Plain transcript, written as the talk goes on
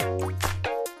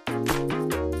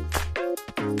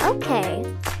Okay.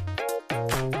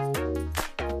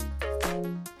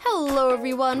 Hello,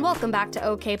 everyone. Welcome back to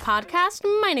OK Podcast.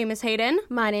 My name is Hayden.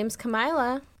 My name's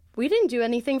Kamila. We didn't do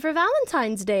anything for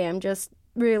Valentine's Day, I'm just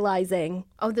realizing.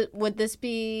 Oh, would this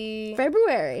be...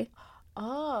 February.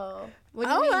 Oh. What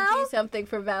do you mean do something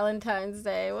for Valentine's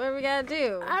Day? What do we gotta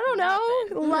do? I don't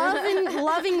know.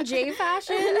 Loving J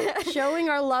fashion. Showing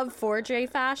our love for J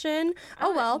fashion.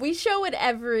 Oh, well. We show it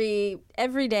every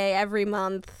day, every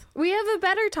month. We have a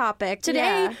better topic.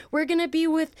 Today, we're going to be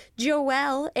with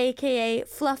Joelle, a.k.a.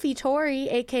 Fluffy Tori,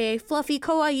 a.k.a. Fluffy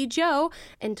Kawaii Joe,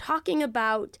 and talking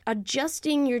about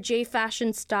adjusting your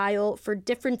J-fashion style for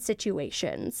different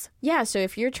situations. Yeah, so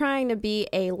if you're trying to be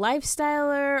a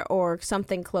lifestyler or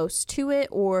something close to it,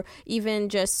 or even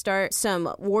just start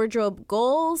some wardrobe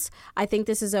goals, I think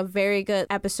this is a very good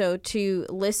episode to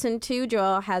listen to.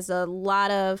 Joelle has a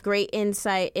lot of great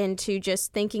insight into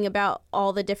just thinking about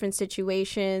all the different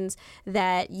situations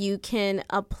that you can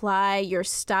apply your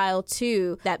style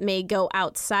to that may go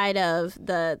outside of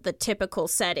the typical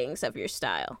settings of your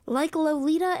style. Like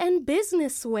Lolita and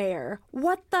business wear.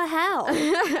 What the hell?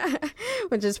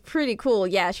 Which is pretty cool.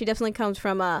 Yeah, she definitely comes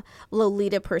from a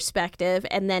Lolita perspective,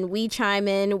 and then we chime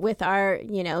in with our,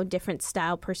 different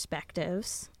style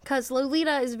perspectives. Because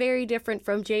Lolita is very different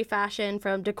from J-fashion,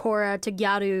 from Decora to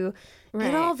Gyaru. Right.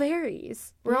 It all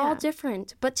varies. We're all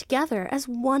different, but together as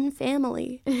one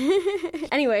family.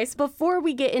 Anyways, before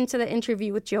we get into the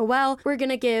interview with Joelle, we're going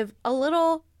to give a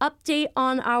little update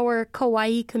on our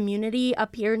kawaii community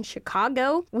up here in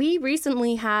Chicago. We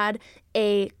recently had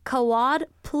a Kawad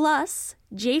Plus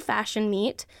J-fashion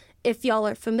meet. If y'all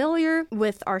are familiar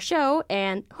with our show,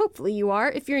 and hopefully you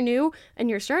are, if you're new and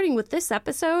you're starting with this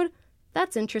episode,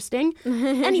 that's interesting.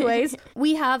 Anyways,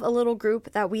 we have a little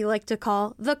group that we like to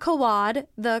call the Kawad,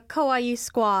 the Kawaii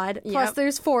Squad. Plus,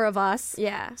 there's 4 of us.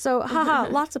 Yeah. So, haha,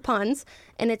 lots of puns.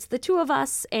 And it's the 2 of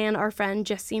us and our friend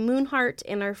Jessie Moonheart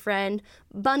and our friend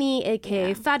Bunny,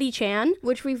 a.k.a. Fatty Chan.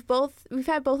 Which we've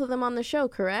had both of them on the show,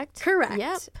 correct? Correct.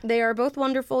 Yep. They are both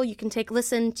wonderful. You can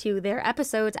listen to their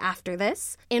episodes after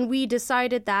this. And we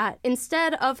decided that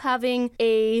instead of having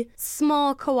a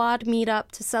small Kawad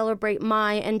meetup to celebrate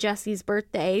my and Jessie's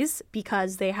birthdays,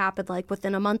 because they happened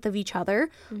within a month of each other,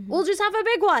 we'll just have a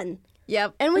big one.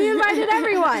 Yep. And we invited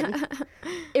everyone.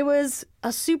 It was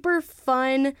a super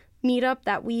fun meetup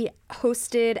that we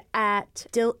hosted at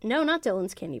not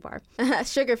Dylan's Candy Bar.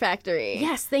 Sugar Factory.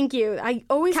 Yes, thank you. I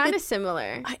always kind of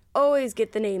similar. I always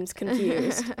get the names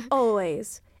confused.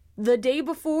 Always. The day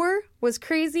before was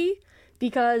crazy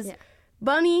because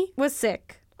Bunny was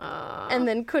sick and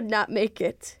then could not make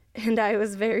it. And I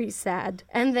was very sad.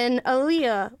 And then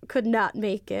Aaliyah could not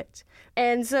make it.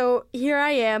 And so here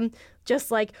I am,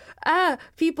 just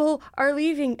people are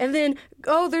leaving. And then,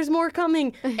 there's more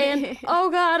coming. And, oh,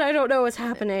 God, I don't know what's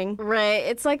happening. Right.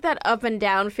 It's like that up and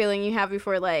down feeling you have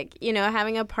before,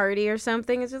 having a party or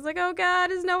something. It's just oh,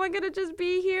 God, is no one going to just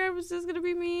be here? It was just going to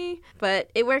be me. But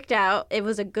it worked out. It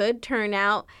was a good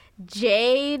turnout.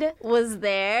 Jade was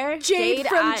there. Jade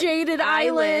from Jaded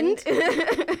Island.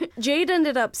 Jade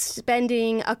ended up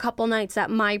spending a couple nights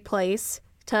at my place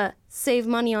to save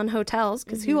money on hotels,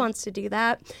 because who wants to do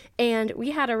that? And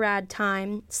we had a rad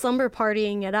time, slumber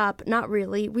partying it up. Not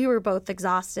really. We were both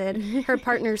exhausted. Her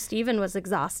partner, Steven, was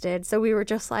exhausted. So we were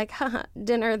just haha,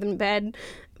 dinner than bed.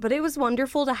 But it was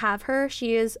wonderful to have her.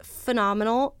 She is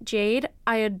phenomenal. Jade,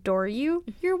 I adore you.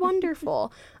 You're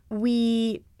wonderful.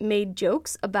 We made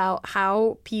jokes about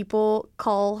how people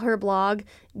call her blog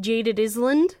Jaded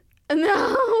Island.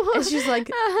 No. And she's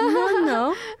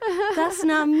no, that's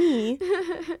not me.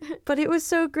 But it was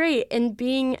so great. And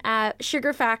being at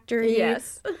Sugar Factory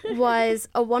was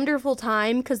a wonderful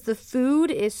time because the food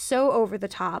is so over the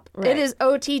top. Right. It is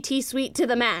OTT sweet to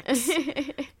the max.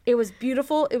 It was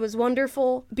beautiful. It was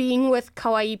wonderful being with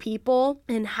kawaii people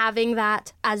and having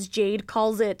that, as Jade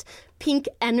calls it, pink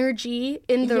energy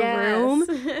in the room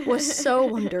was so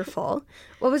wonderful.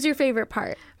 What was your favorite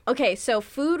part? Okay, so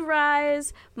Food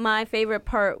Rise, my favorite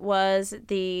part was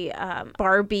the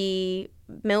Barbie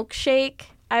milkshake,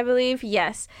 I believe.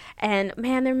 Yes. And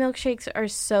man, their milkshakes are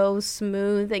so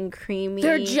smooth and creamy.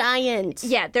 They're giant.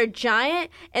 Yeah, they're giant,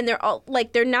 and they're all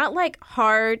they're not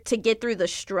hard to get through the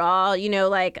straw,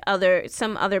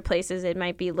 some other places it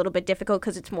might be a little bit difficult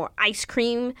because it's more ice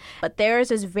cream, but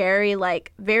theirs is very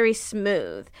very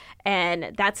smooth.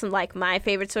 And that's my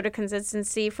favorite sort of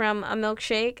consistency from a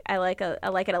milkshake. I like it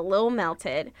a little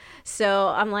melted. So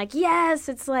I'm yes,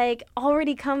 it's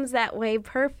already comes that way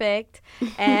perfect.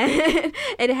 And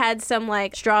It had some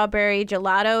like strawberry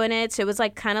gelato in it. So it was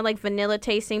like kind of like vanilla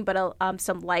tasting, but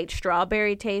some light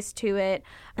strawberry taste to it.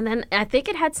 And then I think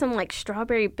it had some like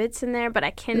strawberry bits in there, but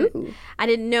I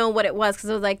didn't know what it was because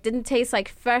it was like, didn't taste like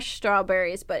fresh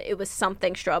strawberries, but it was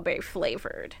something strawberry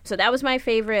flavored. So that was my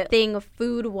favorite thing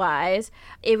food wise.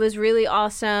 It was really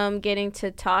awesome getting to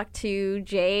talk to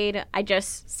Jade. I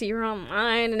just see her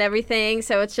online and everything.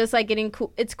 So it's just like getting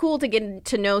cool. It's cool to get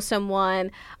to know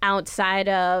someone outside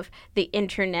of the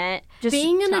internet. Just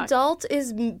being an adult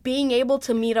is being able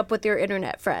to meet up with your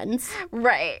internet friends.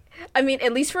 Right. I mean,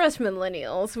 at least for us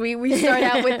millennials, we start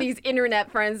out with these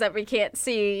internet friends that we can't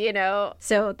see, you know.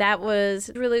 So that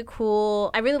was really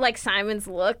cool. I really like Simon's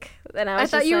look. And I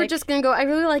thought you were just going to go, I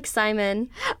really like Simon.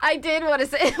 I did want to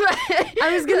say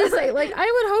I was going to say, like, I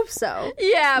would hope so.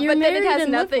 Yeah, You're but then it has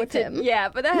and nothing with him. Yeah,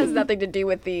 but that has nothing to do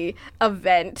with the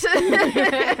event.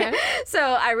 So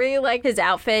I really like his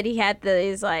outfit. He had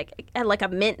a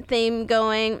mint theme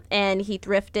going, and he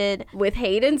thrifted with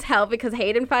Hayden's help because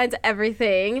Hayden finds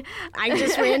everything.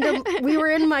 We were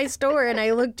in my store, and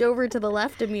I looked over to the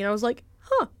left of me, and I was like,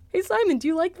 huh. Hey, Simon, do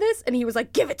you like this? And he was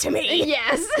like, give it to me.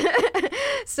 Yes.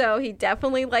 So he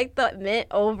definitely liked the mint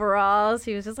overalls.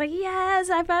 He was just like, yes,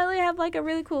 I finally have like a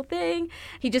really cool thing.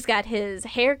 He just got his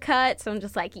hair cut. So I'm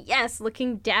just like, yes,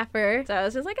 looking dapper. So I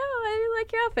was just like, oh, I really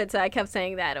like your outfit. So I kept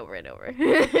saying that over and over.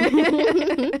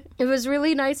 It was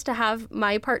really nice to have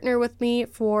my partner with me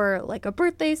for like a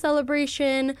birthday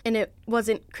celebration. And it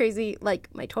wasn't crazy like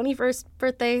my 21st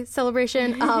birthday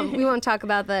celebration. We won't talk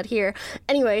about that here.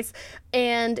 Anyways,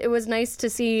 and it was nice to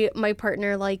see my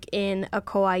partner like in a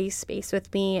kawaii space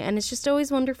with me, and it's just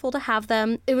always wonderful to have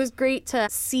them. It was great to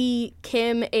see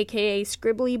Kim, aka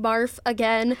Scribbly Barf,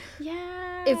 again. Yeah.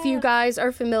 If you guys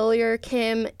are familiar,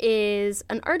 Kim is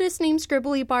an artist named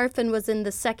Scribbly Barf and was in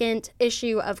the second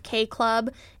issue of K Club,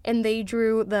 and they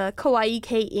drew the Kawaii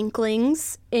K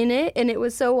Inklings in it, and it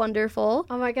was so wonderful.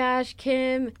 Oh my gosh,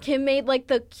 Kim made like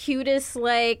the cutest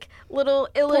like little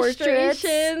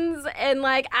illustrations, and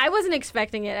like I wasn't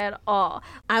expecting it at all.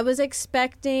 I was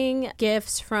expecting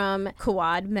gifts from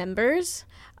Quad members.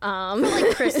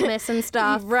 Like Christmas and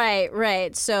stuff.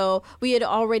 Right. So we had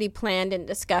already planned and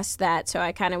discussed that, so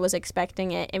I kind of was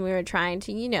expecting it, and we were trying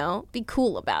to, be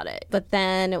cool about it. But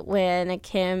then when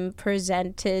Kim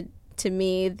presented to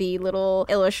me the little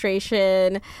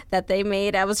illustration that they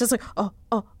made, I was just like, oh.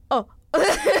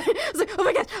 I was like, oh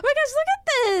my gosh, look at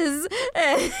this.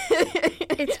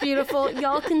 It's beautiful.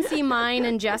 Y'all can see mine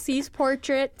and Jesse's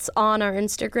portraits on our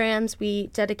Instagrams. We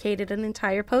dedicated an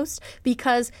entire post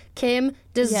because Kim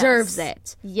deserves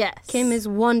it. Yes. Kim is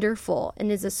wonderful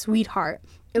and is a sweetheart.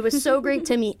 It was so great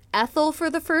to meet Ethel for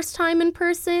the first time in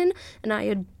person, and I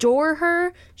adore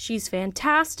her. She's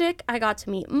fantastic. I got to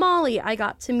meet Molly. I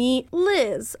got to meet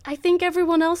Liz. I think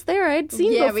everyone else there I'd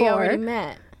seen before. Yeah, we already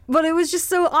met. But it was just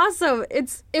so awesome.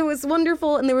 It was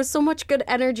wonderful, and there was so much good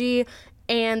energy,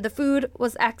 and the food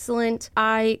was excellent.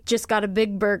 I just got a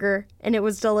big burger, and it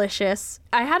was delicious.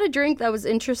 I had a drink that was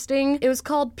interesting. It was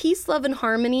called Peace, Love, and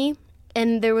Harmony,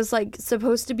 and there was like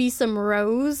supposed to be some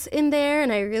rose in there,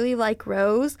 and I really like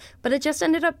rose, but it just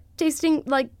ended up tasting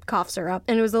like cough syrup,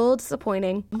 and it was a little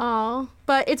disappointing. Aw.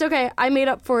 But it's okay. I made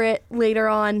up for it later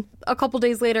on. A couple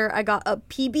days later, I got a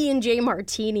PB&J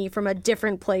martini from a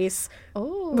different place,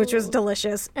 which was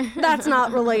delicious. That's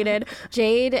not related.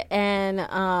 Jade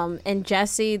and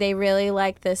Jesse, they really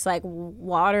like this like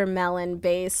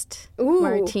watermelon-based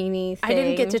martini thing. I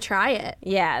didn't get to try it.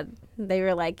 Yeah, they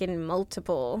were like in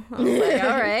multiple. I was like,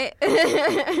 all right.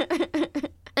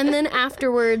 And then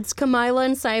afterwards, Kamila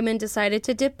and Simon decided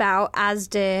to dip out, as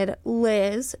did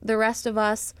Liz. The rest of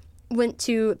us went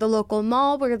to the local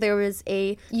mall where there was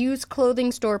a used clothing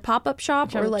store pop-up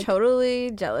shop. Which I'm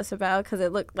totally jealous about because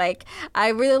it looked like, I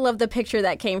really love the picture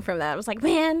that came from that. I was like,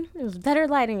 man, there was better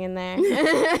lighting in there.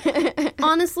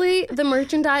 Honestly, the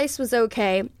merchandise was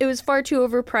okay. It was far too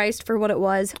overpriced for what it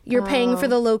was. You're paying for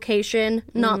the location,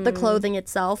 not the clothing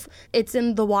itself. It's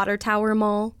in the Water Tower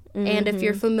Mall. And if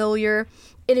you're familiar,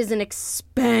 it is an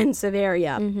expensive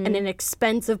area and an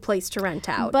expensive place to rent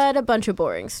out. But a bunch of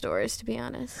boring stores, to be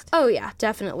honest. Oh, yeah,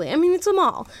 definitely. I mean, it's a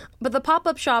mall. But the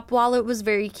pop-up shop, while it was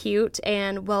very cute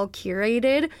and well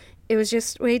curated, it was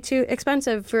just way too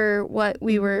expensive for what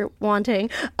we were wanting.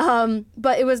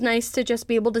 But it was nice to just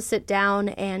be able to sit down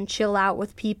and chill out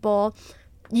with people.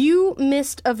 You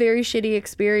missed a very shitty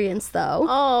experience, though.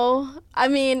 Oh, I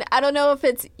mean, I don't know if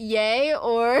it's yay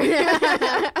or...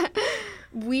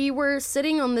 We were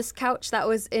sitting on this couch that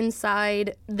was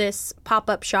inside this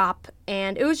pop-up shop,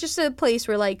 and it was just a place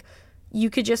where, like, you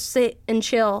could just sit and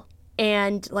chill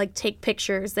and like take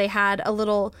pictures. They had a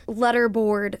little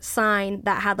letterboard sign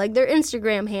that had like their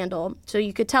Instagram handle, so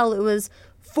you could tell it was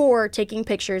for taking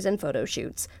pictures and photo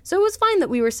shoots. So it was fine that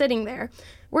we were sitting there.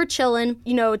 We're chilling.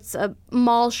 You know, it's a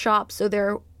mall shop, so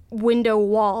there are window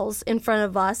walls in front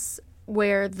of us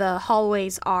where the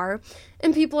hallways are,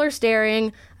 and people are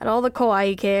staring at all the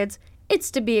kawaii kids.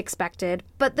 It's to be expected.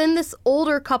 But then this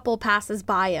older couple passes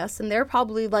by us, and they're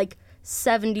probably like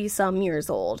 70-some years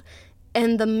old.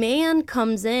 And the man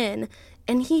comes in,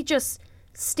 and he just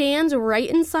stands right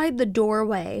inside the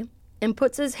doorway and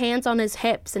puts his hands on his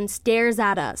hips and stares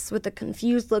at us with a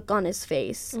confused look on his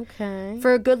face. Okay.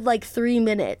 For a good, like, 3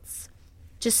 minutes.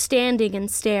 Just standing and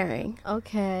staring.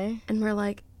 Okay. And we're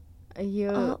like,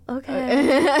 You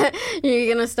okay.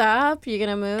 You're gonna stop? You're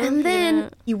gonna move? And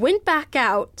then he went back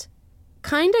out,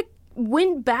 kind of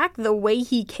went back the way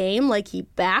he came, like he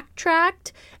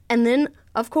backtracked, and then,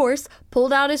 of course,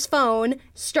 pulled out his phone,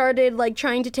 started, like,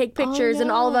 trying to take pictures, and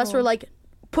all of us were, like,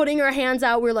 putting our hands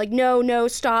out. We're like, no,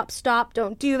 stop,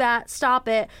 don't do that, stop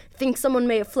it. I think someone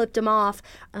may have flipped him off.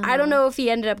 I don't know if he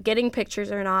ended up getting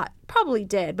pictures or not. Probably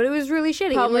did, but it was really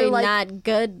shitty. Probably like, not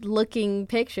good-looking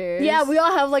pictures. Yeah, we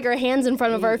all have, like, our hands in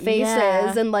front of our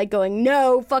faces and, like, going,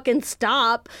 no, fucking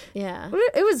stop. Yeah.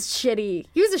 It was shitty.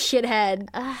 He was a shithead.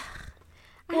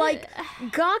 Like,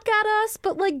 gawk at us,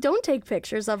 but, like, don't take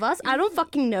pictures of us. I don't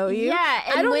fucking know you. Yeah,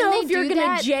 and I don't when know they if you're do gonna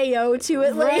that- J.O. to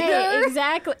it Right, later.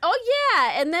 exactly. Oh,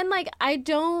 yeah. And then, like, I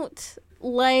don't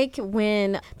like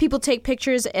when people take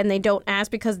pictures and they don't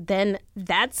ask, because then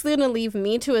that's going to leave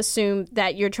me to assume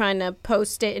that you're trying to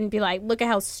post it and be like, look at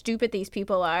how stupid these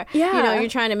people are. Yeah. You know, you're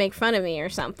trying to make fun of me or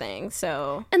something.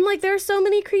 So. And, like, there are so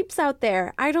many creeps out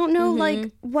there. I don't know,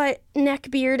 like, what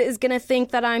neckbeard is going to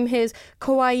think that I'm his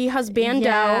kawaii husbando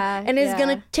and is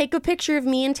going to take a picture of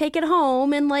me and take it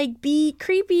home and, like, be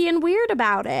creepy and weird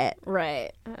about it.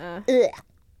 Right. Ugh.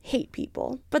 Hate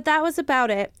people. But that was about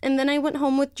it. And then I went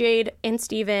home with Jade and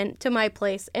Steven to my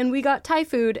place, and we got Thai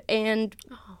food, and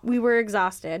we were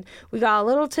exhausted. We got a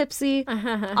little tipsy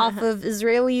off of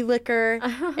Israeli liquor,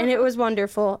 and it was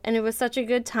wonderful, and it was such a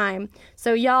good time.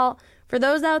 So y'all, for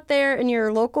those out there in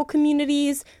your local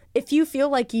communities, if you feel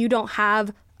like you don't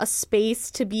have a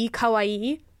space to be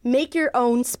kawaii, make your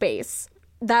own space.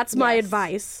 That's my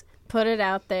advice. Put it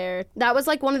out there. That was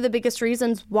like one of the biggest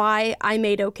reasons why I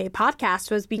made OK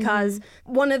Podcast, was because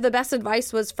one of the best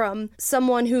advice was from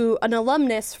an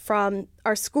alumnus from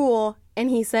our school, and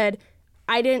he said,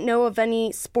 I didn't know of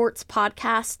any sports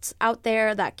podcasts out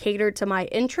there that catered to my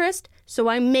interest, so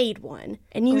I made one.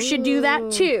 And you should do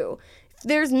that too. If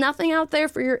there's nothing out there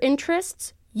for your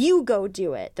interests, you go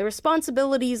do it. The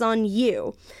responsibility is on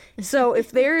you. So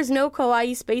if there is no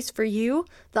kawaii space for you,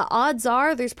 the odds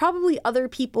are there's probably other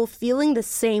people feeling the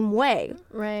same way.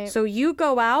 Right. So you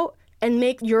go out and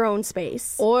make your own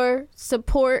space. Or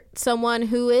support someone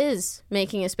who is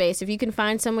making a space. If you can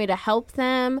find some way to help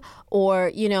them,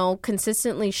 or, you know,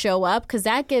 consistently show up, because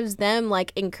that gives them,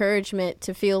 like, encouragement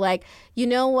to feel like, you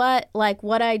know what, like,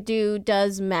 what I do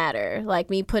does matter. Like,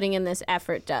 me putting in this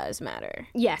effort does matter.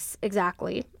 Yes,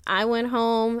 exactly. I went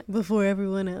home before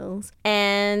everyone else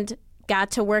and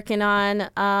got to working on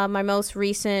my most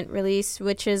recent release,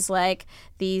 which is like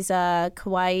these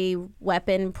kawaii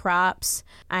weapon props.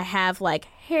 I have like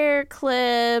hair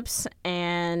clips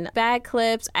and bag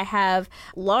clips. I have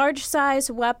large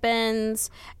size weapons,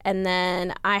 and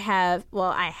then I had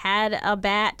a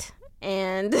bat.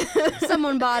 And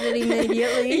someone bought it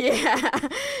immediately.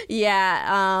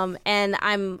 And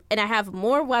I have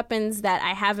more weapons that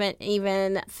I haven't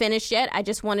even finished yet. I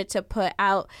just wanted to put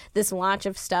out this launch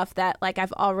of stuff that, like,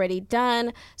 I've already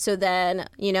done, so then,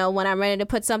 you know, when I'm ready to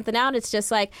put something out, it's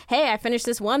just like, hey, I finished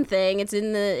this one thing, it's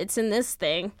in this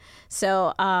thing.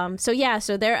 So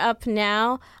so they're up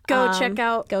now. Go check it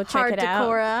out.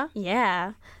 Decora.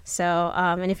 Yeah. So,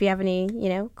 and if you have any, you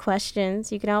know,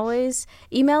 questions, you can always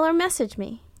email or message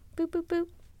me. Boop, boop, boop.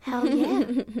 Hell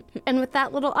yeah. And with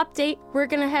that little update, we're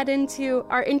going to head into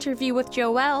our interview with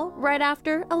Joelle right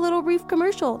after a little brief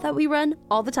commercial that we run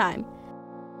all the time.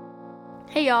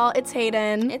 Hey y'all, it's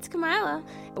Hayden. It's Kamila.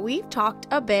 We've talked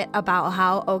a bit about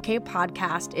how OK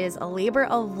Podcast is a labor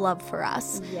of love for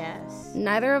us. Yes.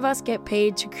 Neither of us get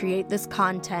paid to create this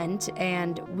content,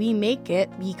 and we make it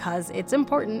because it's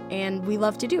important and we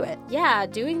love to do it. Yeah,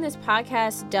 doing this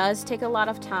podcast does take a lot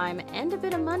of time and a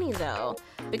bit of money, though.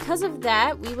 Because of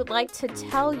that, we would like to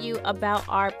tell you about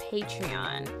our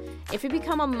Patreon. If you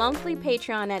become a monthly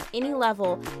Patreon at any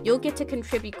level, you'll get to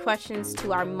contribute questions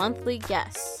to our monthly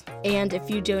guests. And if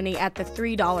you donate at the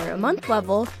 $3 a month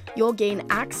level, you'll gain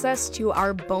access to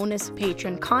our bonus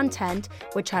patron content,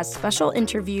 which has special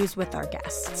interviews with our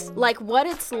guests. Like what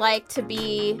it's like to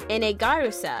be in a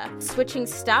garusa, switching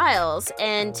styles,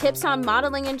 and tips on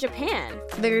modeling in Japan.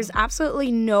 There's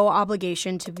absolutely no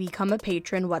obligation to become a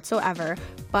patron whatsoever,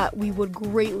 but we would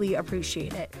greatly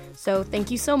appreciate it. So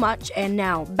thank you so much, and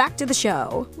now back to the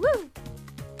show. Woo!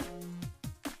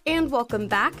 And welcome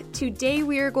back. Today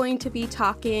we are going to be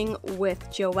talking with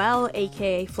Joelle,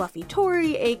 aka Fluffy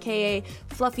Tori, aka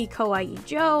Fluffy Kawaii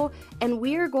Joe, and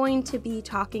we are going to be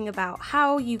talking about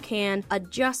how you can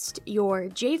adjust your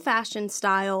J fashion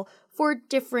style for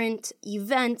different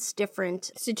events,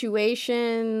 different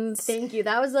situations. Thank you.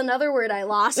 That was another word I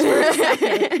lost for a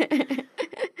second.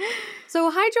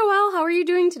 So hi Joelle, how are you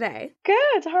doing today?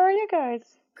 Good. How are you guys?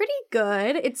 Pretty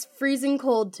good. It's freezing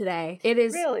cold today. It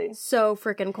is really so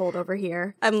freaking cold over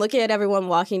here. I'm looking at everyone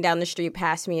walking down the street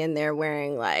past me and they're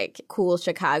wearing like cool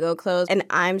Chicago clothes. And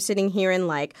I'm sitting here in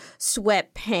like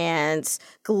sweatpants,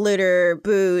 glitter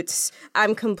boots.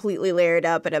 I'm completely layered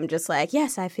up and I'm just like,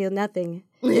 yes, I feel nothing.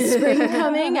 Is spring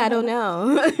coming? I don't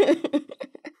know.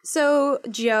 So,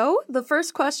 Joe, the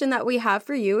first question that we have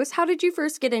for you is how did you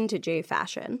first get into J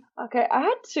fashion? Okay, I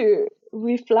had to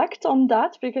reflect on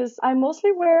that because I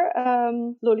mostly wear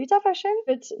Lolita fashion,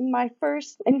 but my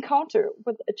first encounter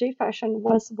with J fashion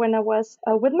was when I was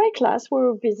with my class. We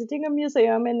were visiting a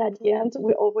museum, and at the end,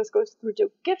 we always go through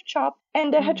the gift shop,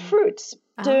 and they had Fruits,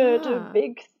 the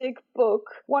big, thick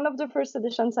book, one of the first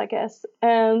editions, I guess,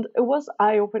 and it was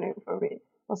eye-opening for me.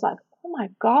 I was like, oh my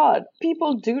God,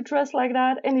 people do dress like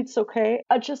that and it's okay.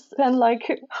 I just spent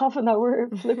like half an hour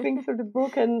flipping through the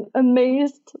book and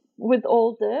amazed with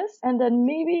all this. And then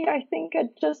maybe I think I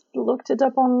just looked it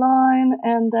up online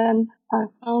and then I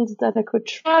found that I could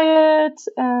try it.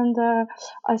 And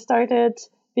I started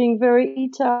being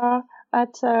very Ita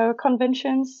at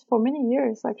conventions for many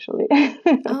years, actually.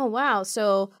 Oh, wow.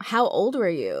 So how old were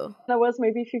you? I was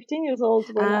maybe 15 years old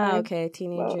when okay,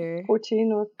 teenager.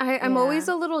 14 or... I'm always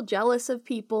a little jealous of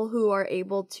people who are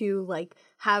able to, like,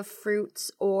 have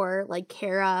Fruits or, like,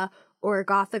 Kara or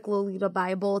Gothic Lolita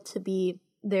Bible to be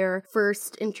their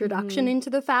first introduction into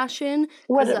the fashion.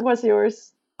 What was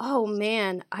yours? Oh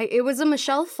man, it was a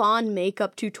Michelle Phan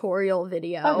makeup tutorial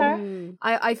video. Okay.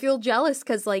 I feel jealous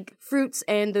because like Fruits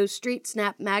and those Street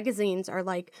Snap magazines are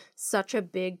like such a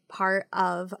big part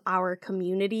of our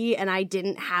community, and I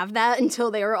didn't have that until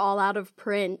they were all out of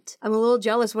print. I'm a little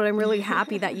jealous, but I'm really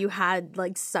happy that you had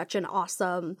like such an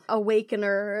awesome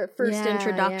Awakener first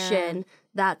introduction. Yeah.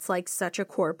 That's like such a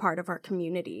core part of our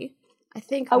community.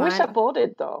 I wish I bought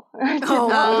it though.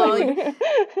 I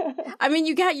mean,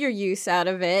 you got your use out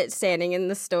of it standing in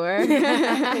the store.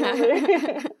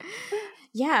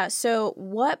 Yeah, so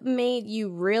what made you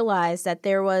realize that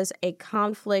there was a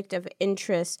conflict of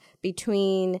interest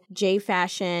between J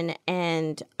fashion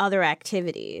and other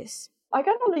activities? I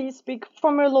can only speak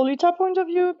from a Lolita point of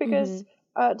view because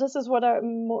this is what I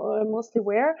mostly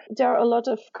wear. There are a lot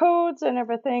of codes and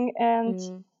everything,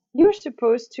 and you're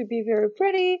supposed to be very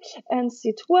pretty and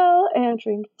sit well and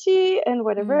drink tea and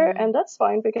whatever, and that's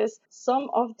fine because some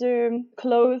of the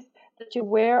clothes that you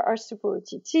wear are super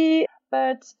OTT,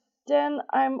 but then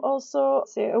I'm also,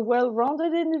 say, a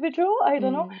well-rounded individual. I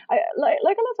don't know. I like a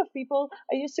lot of people.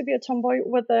 I used to be a tomboy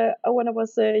when I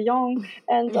was young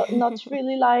and not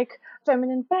really like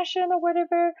feminine fashion or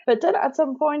whatever. But then at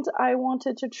some point, I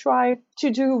wanted to try to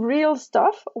do real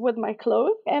stuff with my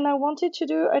clothes. And I wanted to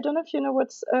do, I don't know if you know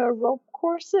what rope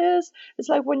course is. It's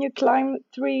like when you climb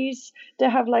trees, they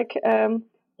have like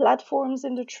platforms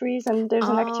in the trees and there's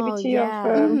an activity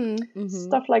of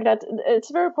stuff like that.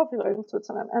 It's very popular in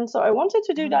Switzerland. And so I wanted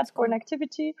to do that for an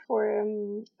activity for a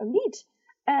meet.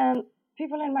 And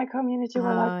people in my community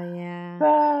were like,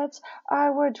 but I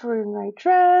would ruin my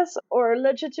dress, or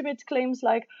legitimate claims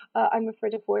like I'm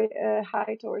afraid of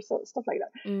height or stuff like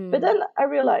that. But then I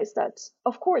realized that,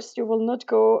 of course, you will not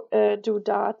go do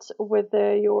that with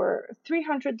your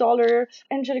 $300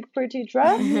 angelic pretty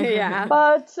dress.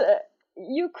 But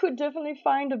you could definitely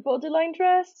find a bodyline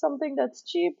dress, something that's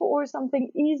cheap or something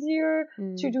easier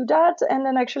to do that. And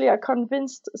then actually I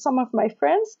convinced some of my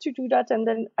friends to do that. And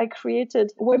then I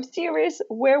created a web series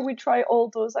where we try all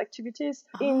those activities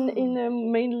in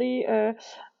mainly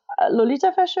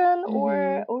Lolita fashion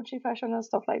or OG fashion and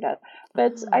stuff like that.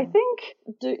 But I think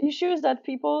the issue is that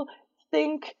people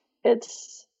think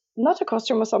it's not a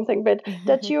costume or something, but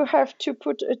that you have to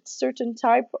put a certain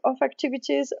type of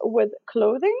activities with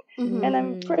clothing. And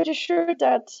I'm pretty sure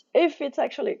that if it's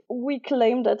actually, we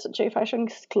claim that J Fashion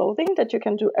is clothing, that you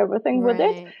can do everything with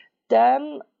it,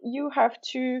 then you have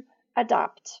to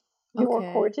adapt your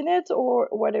coordinates or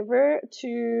whatever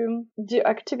to the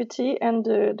activity and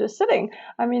the setting.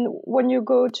 I mean, when you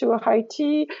go to a high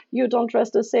tea, you don't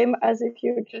dress the same as if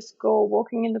you just go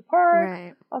walking in the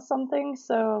park or something.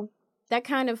 So that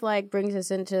kind of like brings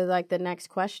us into like the next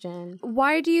question.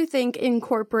 Why do you think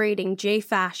incorporating J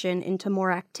Fashion into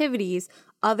more activities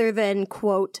other than,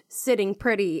 quote, sitting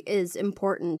pretty is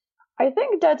important? I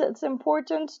think that it's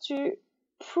important to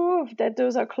prove that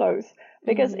those are clothes,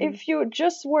 because if you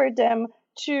just wear them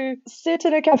to sit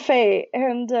in a cafe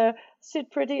and sit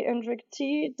pretty and drink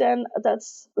tea, then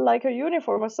that's like a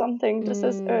uniform or something. This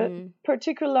is a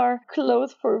particular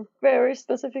clothes for a very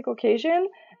specific occasion.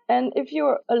 And if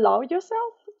you allow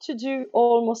yourself to do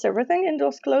almost everything in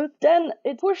those clothes, then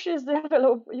it pushes the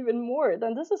envelope even more.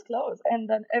 Then this is clothes, and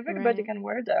then everybody can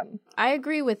wear them. I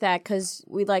agree with that, because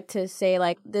we like to say,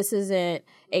 like, this isn't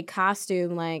a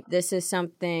costume. Like, this is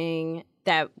something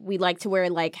that we like to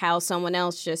wear, like how someone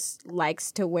else just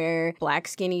likes to wear black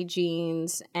skinny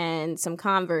jeans and some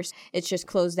Converse. It's just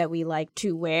clothes that we like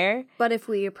to wear. But if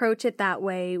we approach it that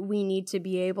way, we need to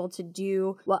be able to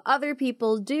do what other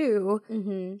people do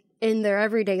in their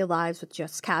everyday lives with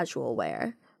just casual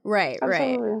wear. Right,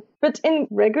 Absolutely. right. But in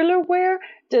regular wear,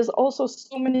 there's also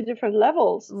so many different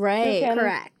levels. Right,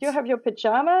 correct. You have your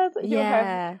pajamas, you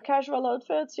have casual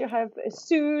outfits, you have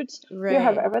suits, you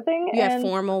have everything. You have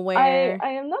formal wear. I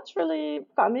am not really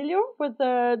familiar with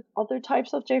the other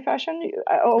types of J Fashion.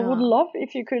 I would love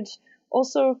if you could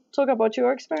also talk about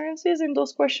your experiences in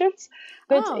those questions.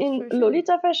 But in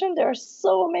Lolita Fashion, there are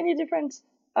so many different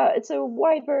it's a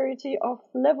wide variety of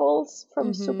levels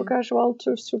from super casual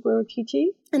to super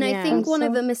TT. And I think one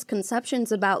of the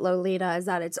misconceptions about Lolita is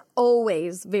that it's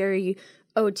always very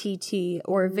OTT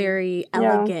or very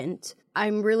elegant.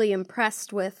 I'm really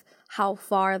impressed with how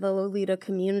far the Lolita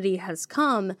community has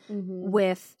come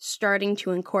with starting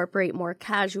to incorporate more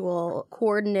casual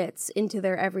coordinates into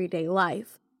their everyday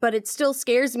life. But it still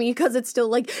scares me because it's still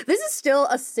like, this is still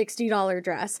a $60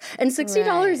 dress. And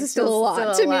 $60 is still a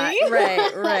lot to me.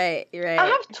 Right. I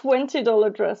have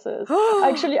 $20 dresses.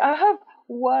 Actually, I have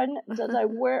one that I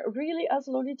wear really as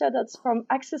Lolita that's from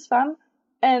Axis Femme.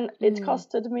 And it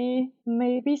costed me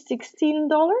maybe $16.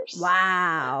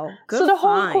 Wow. Good so the find.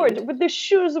 whole cord, with the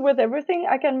shoes, with everything,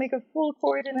 I can make a full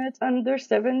cord in it under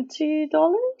 $70.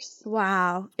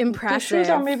 Wow. Impressive. The shoes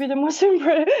are maybe the most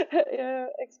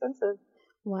expensive.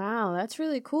 Wow, that's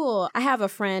really cool. I have a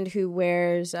friend who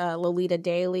wears Lolita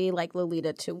daily, like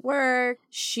Lolita to work.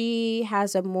 She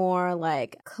has a more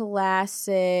like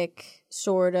classic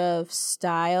sort of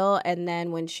style, and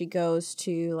then when she goes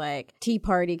to like tea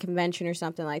party convention or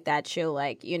something like that, she'll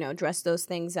like, you know, dress those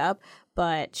things up.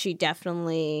 But she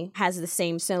definitely has the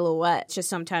same silhouette. Just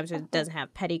sometimes it doesn't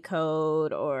have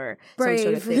petticoat or some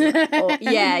sort of thing.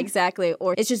 Yeah, exactly.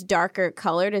 Or it's just darker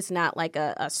colored. It's not like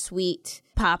a sweet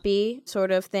poppy sort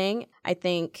of thing. I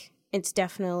think it's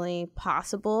definitely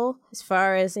possible. As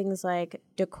far as things like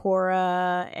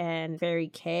Decora and Very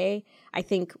K, I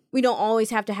think we don't always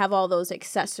have to have all those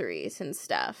accessories and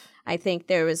stuff. I think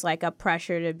there was like a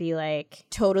pressure to be like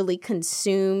totally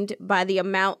consumed by the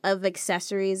amount of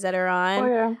accessories that are on. Oh,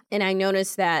 yeah. And I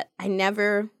noticed that I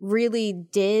never really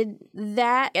did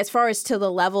that as far as to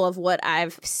the level of what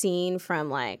I've seen from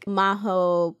like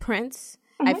Maho Prince.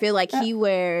 I feel like he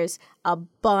wears a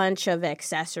bunch of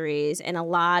accessories and a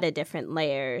lot of different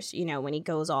layers, you know, when he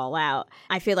goes all out.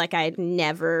 I feel like I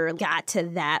never got to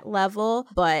that level,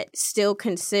 but still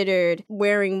considered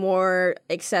wearing more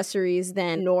accessories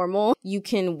than normal. You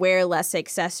can wear less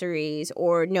accessories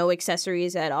or no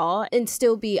accessories at all and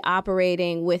still be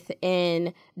operating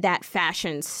within that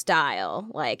fashion style.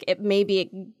 Like maybe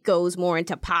it goes more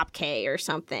into pop K or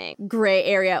something, gray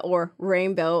area or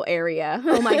rainbow area.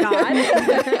 Oh my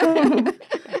God.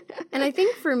 And I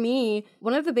think for me,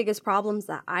 one of the biggest problems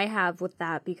that I have with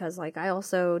that, because like I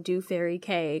also do Fairy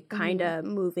K, kind of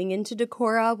moving into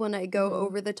Decora when I go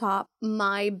over the top,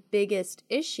 my biggest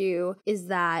issue is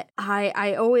that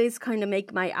I always kind of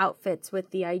make my outfits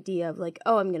with the idea of like,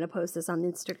 oh, I'm going to post this on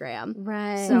Instagram.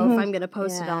 Right. So if I'm going to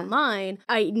post it online,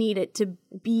 I need it to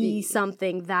be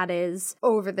something that is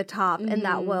over the top and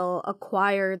that will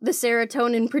acquire the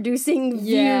serotonin producing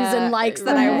views and likes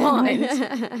that I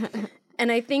want.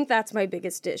 And I think that's my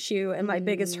biggest issue and my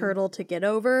biggest hurdle to get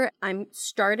over. I'm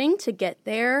starting to get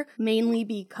there, mainly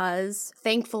because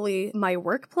thankfully my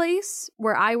workplace,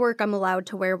 where I work, I'm allowed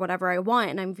to wear whatever I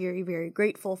want, and I'm very, very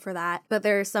grateful for that. But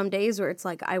there are some days where it's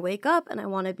like I wake up and I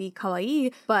want to be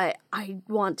kawaii, but I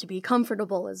want to be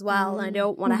comfortable as well, and I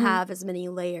don't want to have as many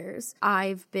layers.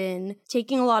 I've been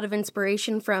taking a lot of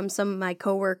inspiration from some of my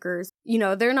coworkers. You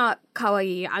know, they're not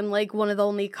kawaii. I'm like one of the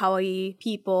only kawaii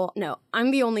people. No,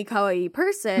 I'm the only kawaii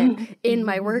person in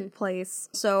my workplace.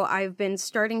 So I've been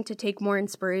starting to take more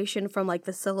inspiration from like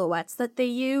the silhouettes that they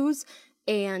use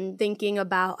and thinking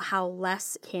about how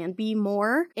less can be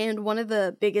more. And one of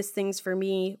the biggest things for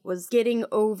me was getting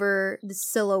over the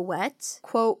silhouette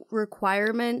quote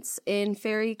requirements in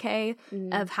Fairy K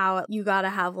of how you gotta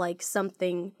have like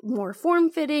something more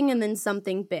form-fitting and then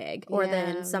something big or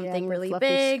then something really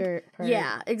big.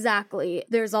 Yeah, exactly.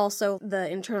 There's also the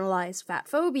internalized fat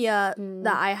phobia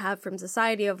that I have from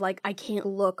society of like, I can't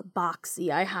look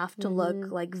boxy. I have to look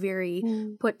like very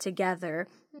put together.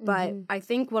 But I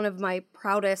think one of my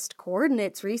proudest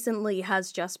coordinates recently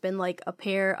has just been like a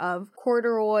pair of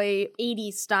corduroy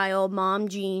 80s style mom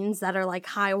jeans that are like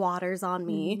high waters on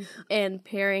me and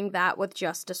pairing that with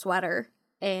just a sweater.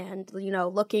 And, you know,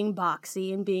 looking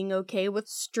boxy and being okay with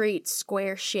straight,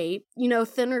 square shape. You know,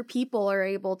 thinner people are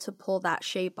able to pull that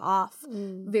shape off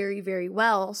very, very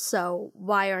well. So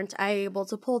why aren't I able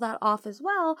to pull that off as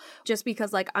well? Just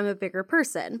because, like, I'm a bigger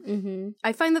person.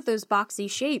 I find that those boxy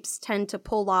shapes tend to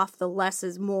pull off the less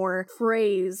is more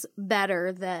phrase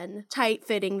better than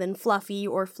tight-fitting than fluffy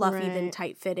or fluffy than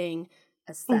tight-fitting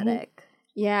aesthetic.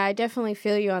 Yeah, I definitely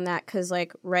feel you on that because,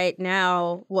 like, right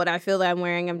now, what I feel that I'm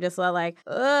wearing, I'm just like,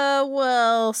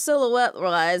 well,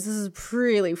 silhouette-wise, this is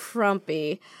really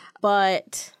frumpy.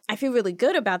 But I feel really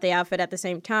good about the outfit at the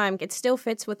same time. It still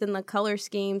fits within the color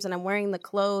schemes, and I'm wearing the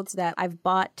clothes that I've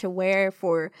bought to wear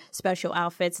for special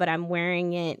outfits, but I'm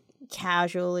wearing it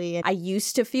casually. And I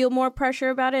used to feel more pressure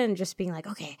about it and just being like,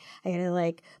 okay, I gotta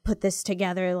like put this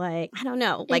together, like I don't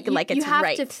know, like it's right. You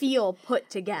have to feel put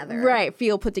together. Right,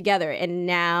 feel put together. And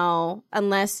now,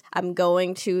 unless I'm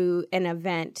going to an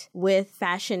event with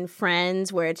fashion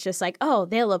friends where it's just like, oh,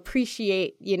 they'll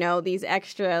appreciate, you know, these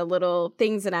extra little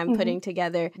things that I'm putting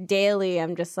together daily.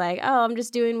 I'm just like, oh, I'm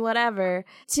just doing whatever.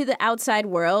 To the outside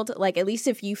world, like at least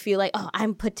if you feel like, oh,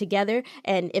 I'm put together,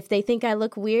 and if they think I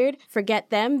look weird,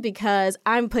 forget them because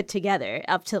I'm put together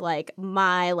up to like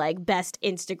my like best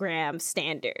Instagram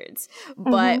standards.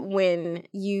 But when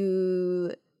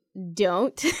you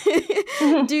don't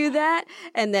do that,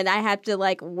 and then I have to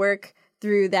like work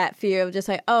through that fear of just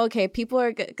like, oh, okay, people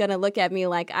are gonna look at me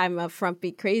like I'm a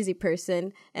frumpy, crazy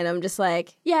person, and I'm just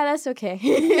like, yeah, that's okay.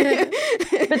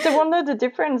 But they won't know the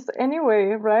difference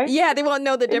anyway, right? Yeah, they won't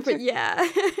know the difference. Yeah.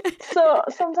 So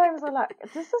sometimes I'm like,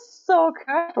 this is so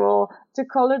casual. The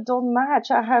color don't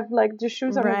match. I have like the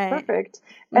shoes are perfect,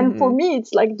 and for me,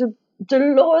 it's like the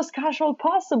lowest casual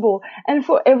possible, and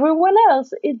for everyone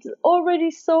else it's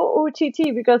already so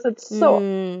OTT because it's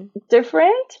so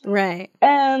different, right?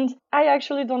 And I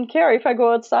actually don't care if I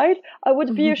go outside. I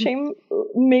would be ashamed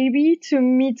maybe to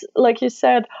meet, like you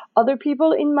said, other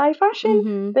people in my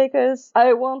fashion because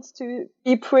I want to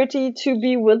be pretty to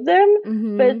be with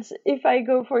them. But if I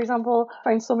go, for example,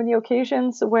 find so many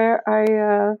occasions where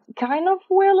I kind of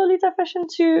wear Lolita fashion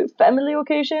to family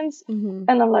occasions, and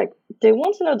I'm like, they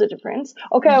won't know the difference.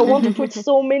 Okay, I want to put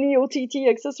so many OTT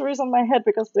accessories on my head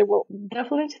because they will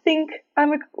definitely think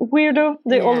I'm a weirdo.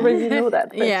 They already know that.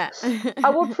 But I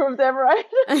will prove them right.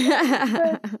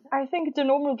 But I think the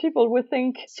normal people would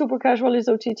think super casual is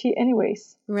OTT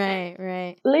anyways.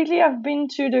 Right. Lately, I've been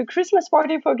to the Christmas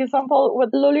party, for example, with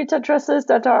Lolita dresses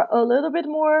that are a little bit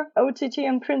more OTT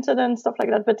and printed and stuff like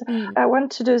that. But I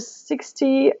went to the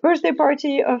 60th birthday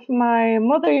party of my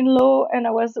mother-in-law, and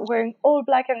I was wearing all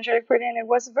black and very pretty, and it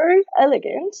was very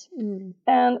elegant.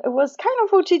 And it was kind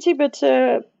of OTT,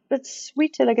 but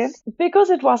sweet elegant. Because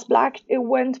it was black, it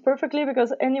went perfectly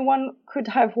because anyone could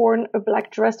have worn a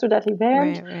black dress to that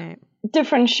event. Right.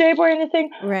 Different shape or anything,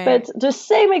 but the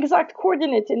same exact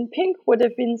coordinate in pink would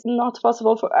have been not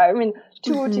possible for, I mean,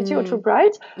 too OTT or too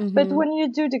bright. But when you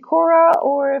do Decora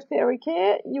or Fairy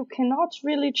K, you cannot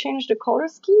really change the color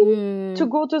scheme to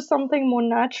go to something more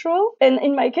natural. And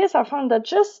in my case, I found that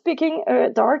just picking a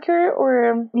darker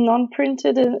or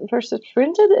non-printed versus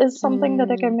printed is something that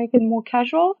I can make it more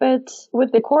casual. But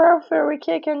with Decora or Fairy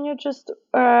K, can you just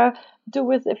do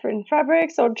with different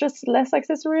fabrics or just less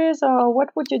accessories, or what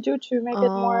would you do to make it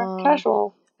more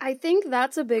casual? I think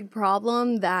that's a big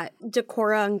problem that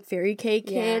Decora and Fairy K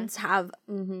kids have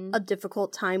a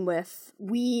difficult time with.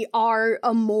 We are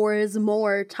a more is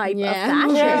more type of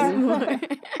fashion.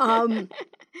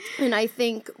 And I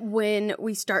think when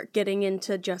we start getting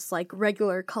into just like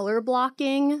regular color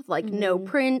blocking, like no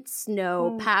prints,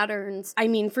 no patterns. I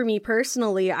mean, for me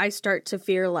personally, I start to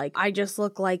feel like I just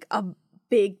look like a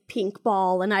big pink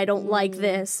ball and I don't like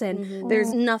this and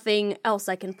there's nothing else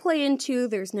I can play into.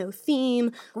 There's no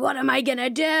theme. What am I gonna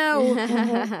do?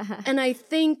 And I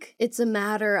think it's a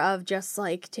matter of just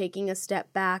like taking a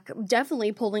step back.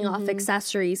 Definitely pulling off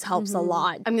accessories helps a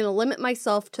lot. I'm gonna limit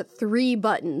myself to 3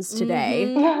 buttons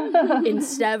today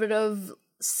instead of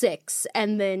 6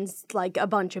 and then like a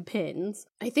bunch of pins.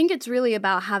 I think it's really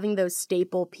about having those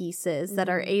staple pieces that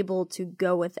are able to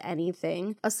go with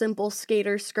anything. A simple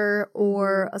skater skirt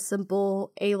or a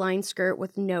simple A-line skirt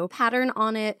with no pattern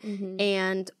on it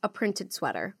and a printed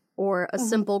sweater or a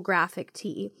simple graphic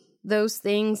tee. Those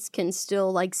things can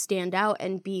still like stand out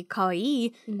and be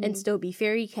kawaii and still be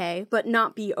fairy K, but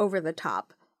not be over the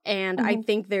top. And I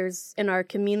think there's, in our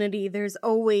community, there's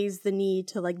always the need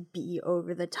to, like, be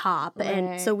over the top.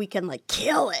 And so we can, like,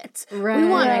 kill it. We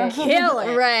want to kill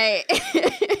it.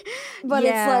 But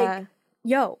it's like,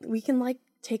 yo, we can, like,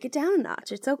 take it down a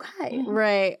notch. It's okay.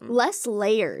 Less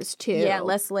layers, too. Yeah,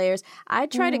 less layers. I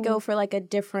try to go for, like, a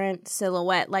different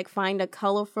silhouette. Like, find a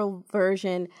colorful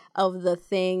version of the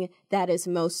thing that is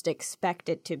most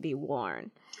expected to be worn.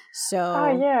 So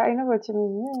yeah, I know what you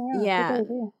mean. Yeah.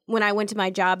 When I went to my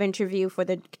job interview for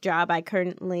the job I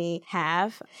currently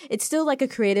have, it's still like a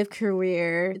creative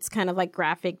career. It's kind of like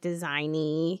graphic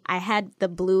designy. I had the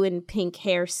blue and pink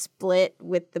hair split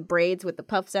with the braids with the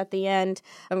puffs at the end.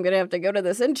 I'm gonna have to go to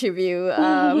this interview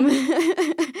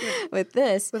with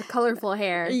this with colorful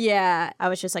hair. Yeah, I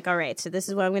was just like, all right, so this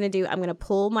is what I'm gonna do. I'm gonna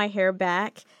pull my hair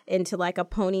back into like a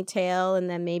ponytail and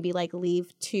then maybe like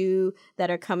leave 2 that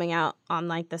are coming out on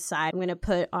like the side. I'm gonna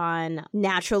put on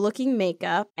natural looking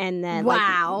makeup and then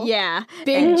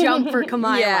big jump for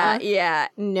Kamila.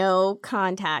 No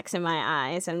contacts in my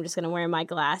eyes. I'm just gonna wear my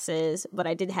glasses, but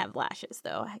I did have lashes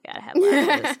though. I gotta have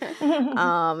lashes.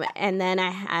 And then I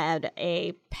had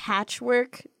a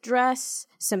patchwork dress,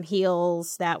 some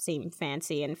heels that seemed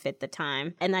fancy and fit the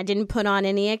time. And I didn't put on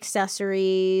any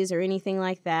accessories or anything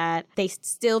like that. They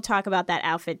still talk about that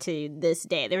outfit to this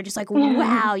day. They were just like,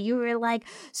 wow, you were like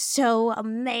so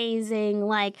amazing.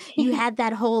 Like you had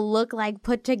that whole look like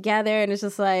put together. And it's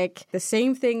just like the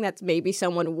same thing that maybe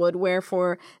someone would wear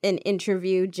for an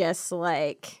interview, just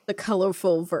like the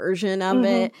colorful version of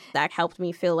it. That helped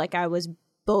me feel like I was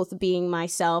both being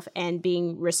myself and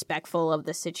being respectful of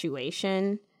the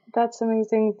situation. That's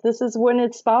amazing. This is when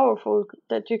it's powerful,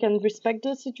 that you can respect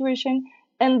the situation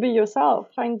and be yourself,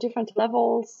 find different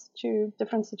levels to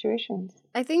different situations.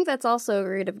 I think that's also a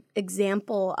great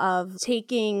example of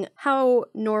taking how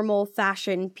normal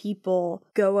fashion people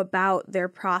go about their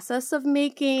process of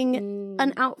making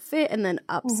an outfit and then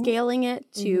upscaling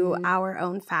it to our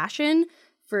own fashion.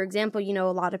 For example, you know,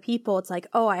 a lot of people, it's like,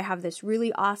 oh, I have this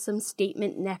really awesome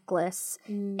statement necklace,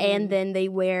 and then they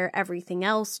wear everything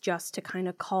else just to kind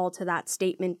of call to that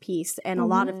statement piece. And a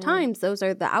lot of times, those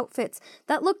are the outfits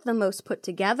that look the most put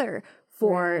together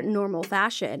for normal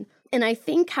fashion. And I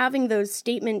think having those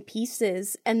statement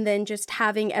pieces and then just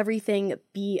having everything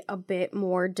be a bit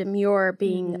more demure,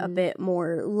 being a bit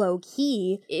more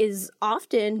low-key is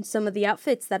often some of the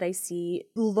outfits that I see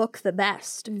look the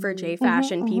best for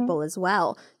J-fashion people as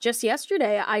well. Just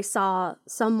yesterday, I saw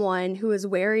someone who was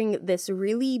wearing this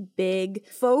really big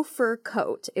faux fur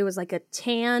coat. It was like a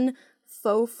tan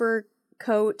faux fur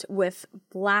coat with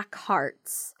black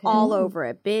hearts all over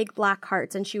it, big black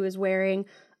hearts. And she was wearing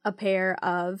a pair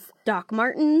of Doc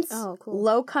Martens,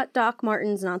 low-cut Doc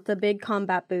Martens, not the big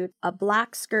combat boot, a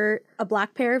black skirt, a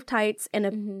black pair of tights, and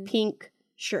a pink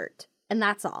shirt. And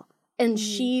that's all. And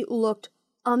she looked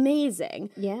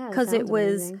amazing. Yeah, because it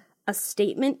was a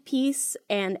statement piece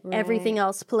and everything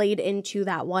else played into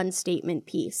that one statement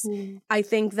piece. I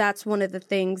think that's one of the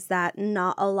things that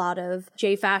not a lot of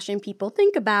J-fashion people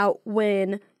think about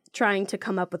when trying to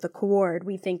come up with a chord.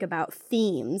 We think about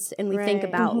themes and we think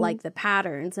about like the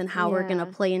patterns and how we're going to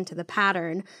play into the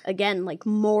pattern. Again, like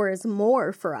more is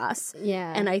more for us.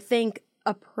 Yeah. And I think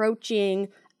approaching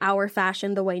our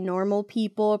fashion the way normal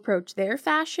people approach their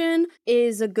fashion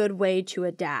is a good way to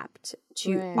adapt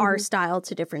to our style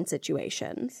to different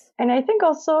situations. And I think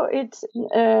also it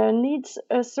needs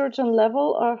a certain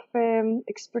level of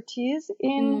expertise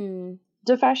in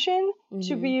the fashion,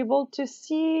 to be able to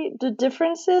see the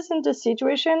differences in the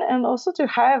situation, and also to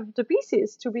have the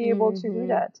pieces to be able to do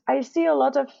that. I see a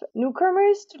lot of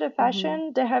newcomers to the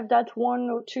fashion. They have that 1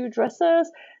 or 2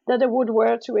 dresses that they would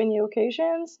wear to any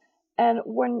occasions. And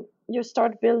when you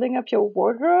start building up your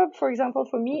wardrobe, for example,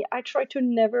 for me, I try to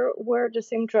never wear the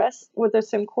same dress with the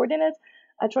same coordinates.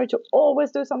 I try to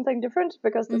always do something different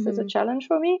because this is a challenge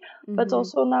for me. But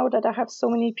also now that I have so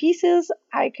many pieces,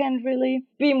 I can really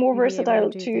be more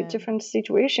versatile to different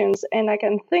situations. And I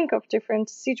can think of different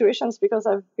situations because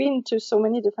I've been to so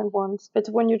many different ones. But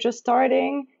when you're just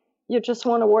starting, you just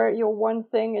want to wear your one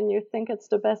thing and you think it's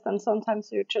the best. And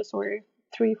sometimes you just wear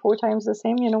 3-4 times the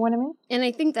same, you know what I mean? And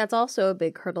I think that's also a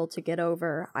big hurdle to get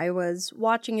over. I was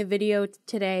watching a video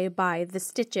today by The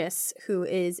Stitches, who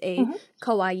is a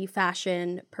kawaii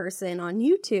fashion person on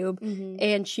YouTube,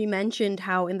 and she mentioned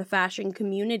how in the fashion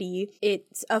community,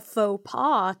 it's a faux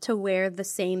pas to wear the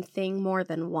same thing more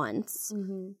than once.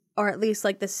 Or at least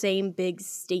like the same big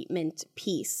statement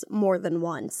piece more than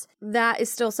once. That is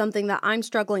still something that I'm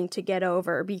struggling to get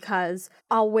over because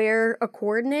I'll wear a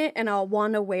coordinate and I'll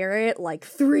want to wear it like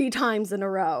 3 times in a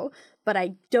row, but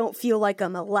I don't feel like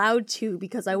I'm allowed to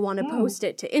because I want to post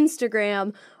it to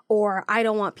Instagram, or I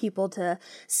don't want people to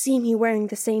see me wearing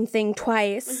the same thing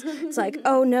twice. It's like,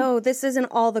 oh no, this isn't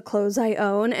all the clothes I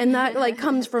own, and that like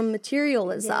comes from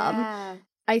materialism. Yeah.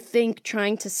 I think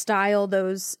trying to style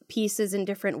those pieces in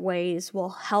different ways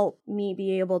will help me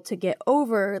be able to get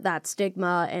over that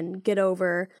stigma and get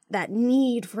over that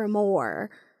need for more.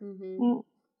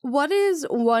 What is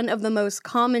one of the most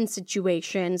common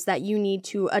situations that you need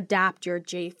to adapt your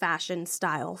J fashion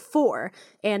style for?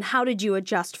 And how did you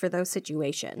adjust for those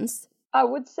situations? I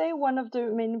would say one of the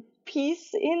main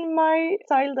pieces in my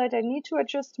style that I need to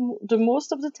adjust the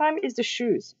most of the time is the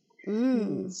shoes.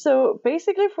 So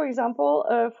basically, for example,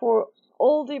 for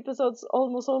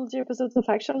almost all the episodes of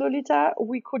Action Lolita,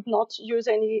 we could not use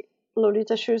any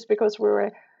Lolita shoes because we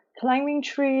were climbing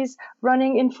trees,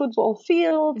 running in football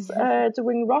fields,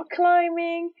 doing rock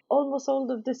climbing, almost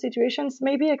all of the situations,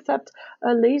 maybe except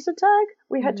a laser tag,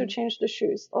 we had to change the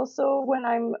shoes. Also, when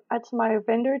I'm at my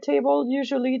vendor table,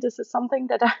 usually this is something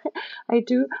that I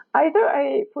do. Either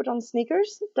I put on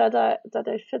sneakers that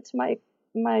I fit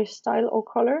my style or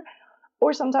color,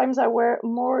 or sometimes I wear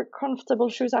more comfortable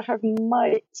shoes. I have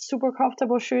my super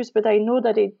comfortable shoes, but I know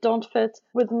that they don't fit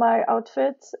with my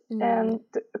outfit and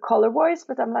color-wise,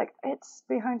 but I'm like, it's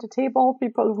behind the table,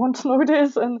 people won't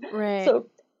notice. And so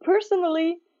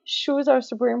personally, shoes are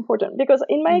super important because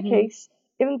in my case,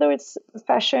 even though it's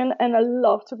fashion and I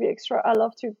love to be extra, I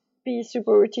love to be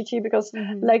super TT because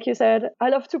like you said, I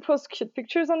love to post cute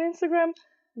pictures on Instagram,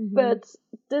 but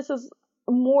this is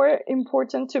more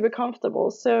important to be comfortable.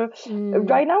 So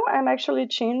right now I'm actually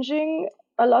changing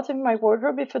a lot in my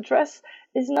wardrobe. If a dress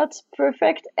is not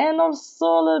perfect and also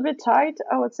a little bit tight,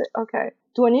 I would say, okay,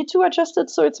 do I need to adjust it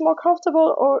so it's more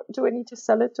comfortable, or do I need to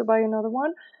sell it to buy another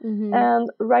one? And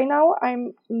right now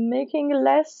I'm making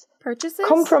less purchases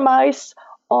compromise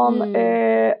on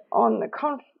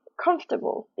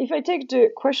comfortable. If I take the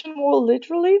question more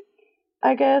literally,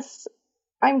 I guess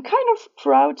I'm kind of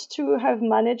proud to have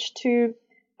managed to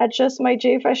adjust my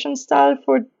J fashion style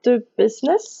for the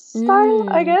business style,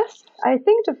 I guess. I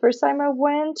think the first time I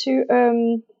went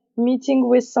to meeting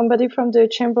with somebody from the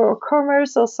Chamber of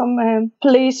Commerce or some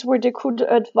place where they could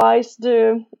advise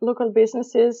the local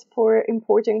businesses for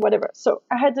importing whatever. So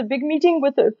I had a big meeting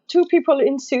with 2 people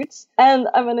in suits, and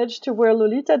I managed to wear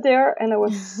Lolita there, and I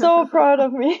was so proud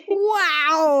of me.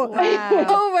 Wow.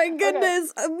 Oh my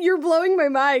goodness. Okay. You're blowing my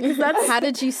mind. How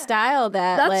did you style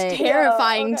that? That's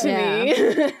terrifying to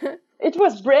me. It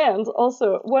was brand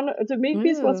also. The main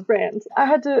piece was brand. I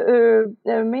had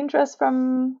a main dress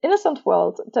from Innocent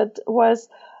World that was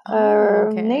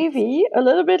navy, a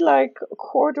little bit like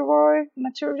corduroy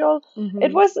material.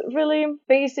 It was really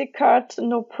basic cut,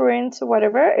 no print,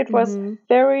 whatever. It was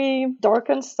very dark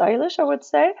and stylish, I would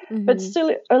say, but still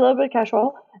a little bit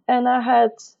casual. And I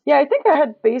think I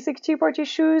had basic tea party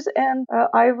shoes and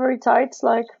ivory tights,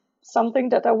 like something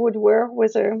that I would wear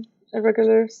with a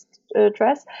regular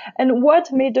dress. And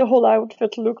what made the whole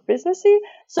outfit look businessy?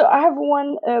 So I have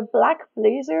one black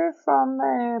blazer from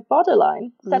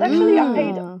Bodyline that actually I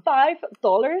paid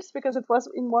 $5 because it was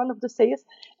in one of the sales,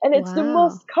 and it's the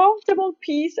most comfortable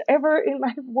piece ever in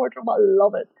my wardrobe. I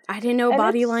love it. I didn't know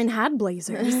Bodyline had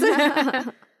blazers.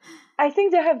 I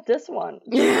think they have this one.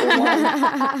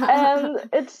 And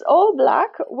it's all black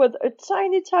with a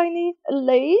tiny, tiny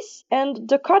lace. And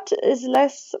the cut is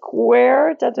less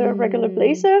square than a regular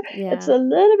blazer. Yeah. It's a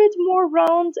little bit more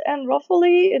round and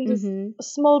ruffly in this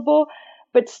small bow.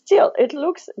 but still it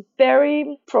looks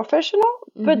very professional,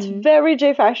 but very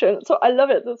J fashion. So I love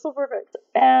it. It's so perfect.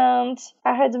 And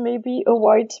I had maybe a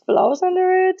white blouse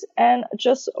under it and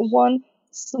just one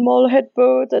small head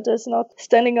bow that is not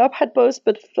standing up head bows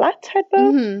but flat head bow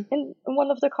in one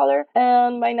of the color,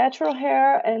 and my natural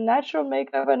hair and natural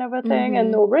makeup and everything, and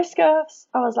no wrist cuffs.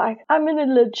 I was like, I'm in a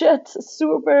legit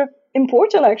super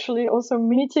important actually also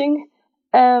meeting,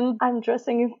 and I'm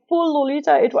dressing in full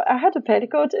Lolita. I had a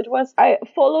petticoat. I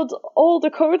followed all the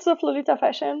codes of Lolita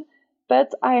fashion,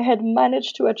 but I had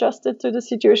managed to adjust it to the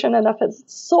situation, and I felt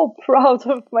so proud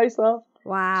of myself.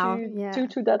 Wow.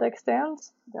 To that extent.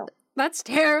 Yeah. That's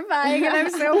terrifying, and I'm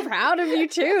so proud of you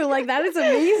too. Like, that is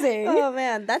amazing. Oh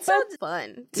man, that sounds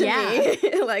fun to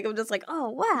me. Like, I'm just like, oh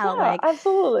wow, yeah, like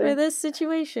absolutely. for this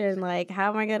situation, like,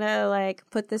 how am I gonna like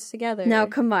put this together? Now,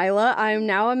 Camila, I'm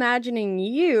now imagining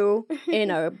you in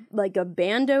a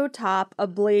bandeau top, a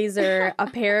blazer, a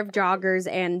pair of joggers,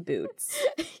 and boots.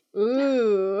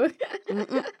 Ooh.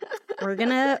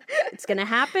 It's gonna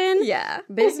happen. Yeah.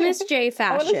 Business J I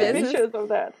want to see fashion. pictures of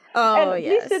that. Oh, and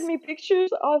yes. please send me pictures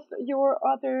of your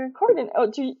other coordinate.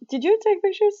 Oh, did you take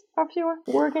pictures of your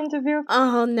work interview?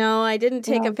 Oh, no, I didn't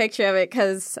take a picture of it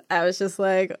because I was just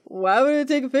like, why would I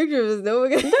take a picture of this? No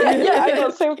one Yeah, I know,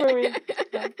 same for me.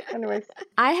 Yeah, anyways.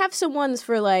 I have some ones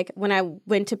for like when I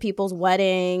went to people's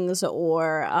weddings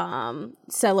or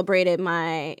celebrated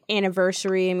my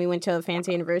anniversary and we went to a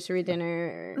fancy anniversary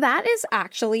dinner. That is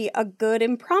actually a good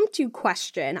impromptu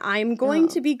question. I'm going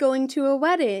to be going to a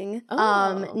wedding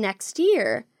next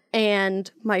year. And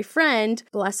my friend,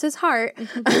 bless his heart,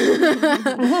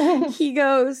 he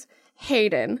goes,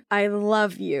 Hayden, I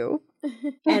love you.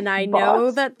 And I know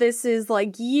that this is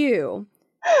like you.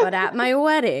 But at my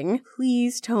wedding,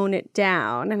 please tone it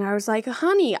down. And I was like,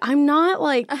 honey, I'm not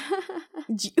like,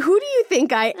 who do you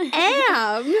think I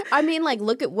am? I mean, like,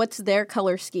 look at what's their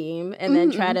color scheme and then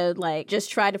try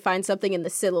to find something in the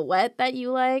silhouette that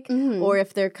you like. Or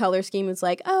if their color scheme is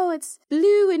like, oh, it's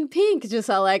blue and pink, just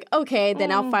all like, okay,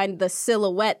 then I'll find the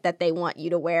silhouette that they want you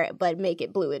to wear, but make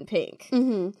it blue and pink.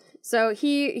 So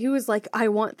he was like, I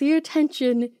want the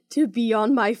attention to be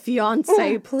on my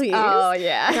fiance, please. Oh,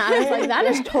 yeah. And I was like, that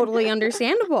is totally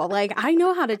understandable. Like, I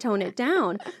know how to tone it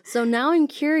down. So now I'm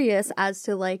curious as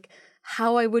to, like,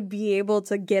 how I would be able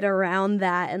to get around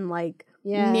that and, like,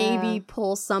 maybe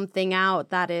pull something out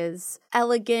that is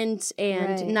elegant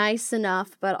and nice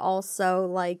enough, but also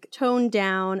like toned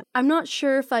down. I'm not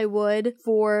sure if I would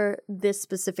for this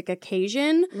specific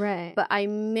occasion, Right. but I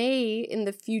may in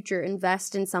the future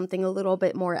invest in something a little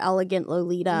bit more elegant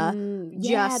Lolita.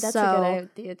 That's so a good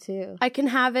idea too. I can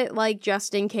have it like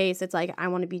just in case it's like I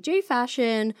want to be J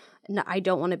fashion. I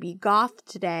don't want to be goth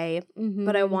today,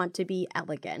 but I want to be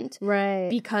elegant. Right.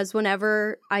 Because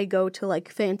whenever I go to like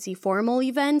fancy formal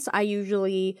events, I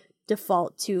usually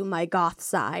default to my goth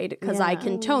side because I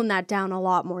can tone that down a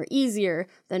lot more easier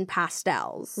than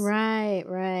pastels.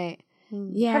 Right.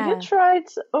 Yeah. Have you tried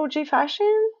OG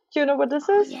fashion? Do you know what this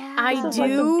is? Yeah. I This is do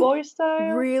like the boy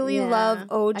style. really love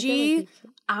OG. I feel like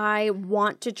I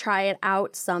want to try it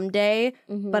out someday,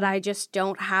 but I just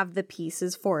don't have the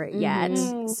pieces for it yet.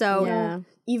 So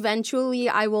eventually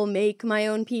I will make my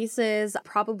own pieces,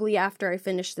 probably after I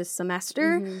finish this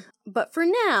semester. But for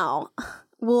now,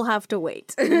 we'll have to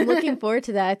wait. I'm looking forward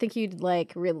to that. I think you'd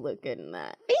like really look good in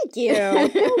that. Thank you. I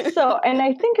think so, and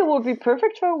I think it will be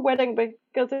perfect for a wedding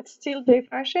because it's still day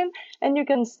fashion, and you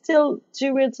can still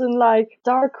do it in like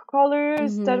dark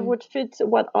colors that would fit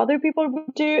what other people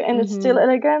would do, and it's still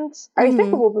elegant. I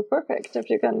think it will be perfect if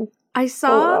you can. I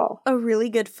saw a really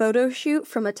good photo shoot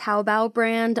from a Taobao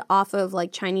brand off of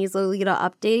like Chinese Lolita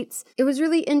updates. It was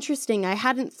really interesting. I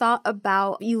hadn't thought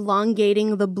about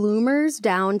elongating the bloomers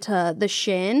down to the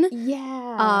shin.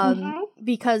 Yeah.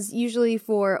 Because usually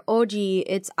for OG,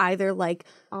 it's either like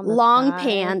long thigh.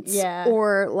 pants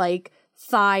or like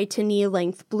thigh to knee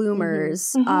length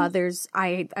bloomers.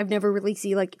 I've never really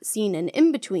seen an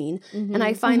in between, and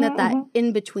I find that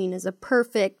in between is a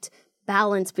perfect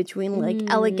balance between like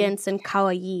elegance and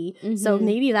kawaii. So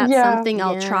maybe that's something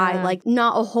I'll try. Like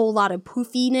not a whole lot of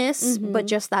poofiness, but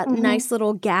just that nice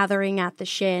little gathering at the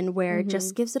shin where it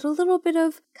just gives it a little bit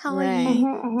of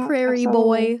kawaii prairie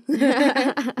boy.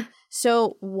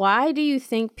 So why do you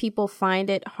think people find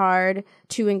it hard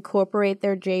to incorporate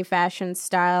their J fashion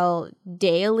style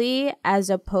daily as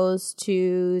opposed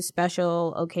to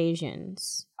special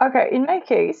occasions? Okay, in my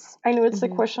case, I know it's a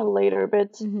question later,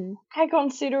 but I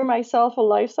consider myself a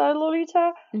lifestyle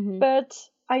Lolita, but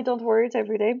I don't wear it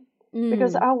every day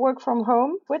because I work from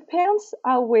home. With pants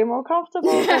are way more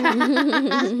comfortable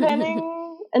than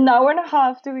spending an hour and a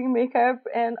half doing makeup.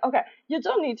 And okay, you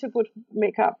don't need to put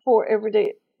makeup for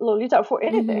everyday Lolita for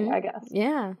anything, I guess.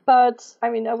 Yeah. But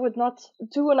I mean, I would not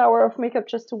do an hour of makeup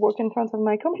just to work in front of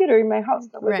my computer in my house.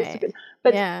 That would be stupid.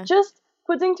 But just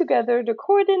putting together the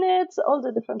coordinates, all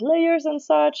the different layers and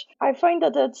such, I find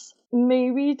that that's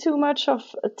maybe too much of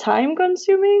time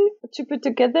consuming to put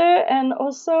together. And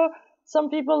also, some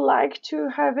people like to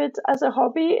have it as a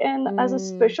hobby and as a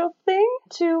special thing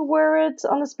to wear it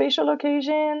on a special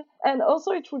occasion. And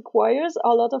also, it requires a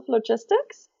lot of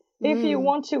logistics. If you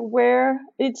want to wear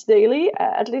it daily,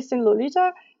 at least in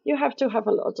Lolita, you have to have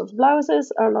a lot of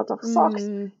blouses, a lot of socks.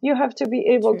 You have to be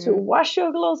able to wash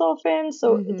your clothes often,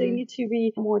 so they need to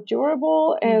be more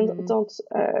durable and don't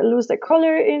lose the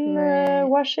color in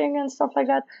washing and stuff like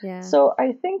that. Yeah. So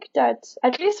I think that,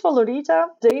 at least for Lolita,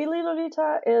 daily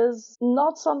Lolita is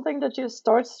not something that you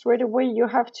start straight away. You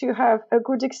have to have a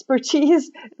good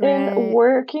expertise in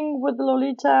working with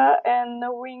Lolita and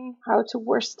knowing how to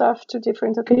wear stuff to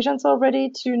different occasions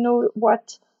already to know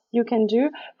what you can do.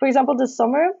 For example, this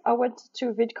summer, I went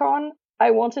to VidCon. I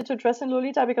wanted to dress in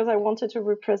Lolita because I wanted to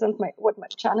represent what my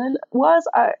channel was.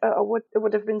 It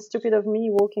would have been stupid of me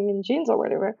walking in jeans or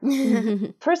whatever.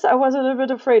 First, I was a little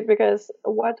bit afraid because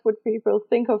what would people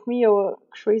think of me, or a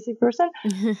crazy person?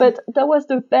 But that was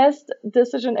the best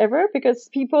decision ever because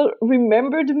people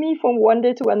remembered me from one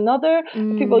day to another.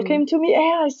 People came to me,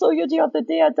 hey, I saw you the other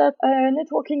day at that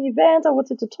networking event. I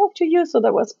wanted to talk to you. So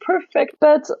that was perfect.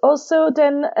 But also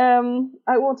then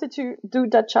I wanted to do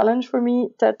that challenge for me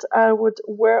that I would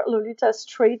wear Lolita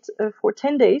straight for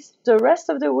 10 days. The rest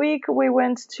of the week, we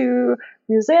went to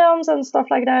museums and stuff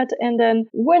like that. And then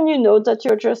when you know that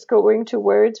you're just going to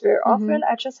wear it very often,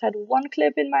 I just had one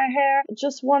clip in my hair,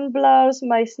 just one blouse.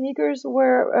 My sneakers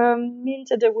were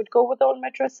minted. They would go with all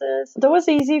my dresses. That was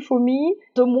easy for me.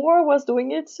 The more I was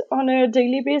doing it on a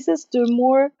daily basis, the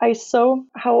more I saw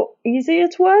how easy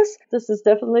it was. This is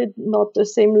definitely not the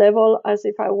same level as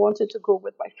if I wanted to go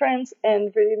with my friends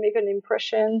and really make an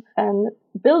impression and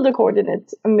build a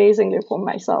coordinate amazingly for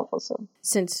myself also.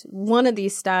 Since one of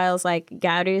these styles, like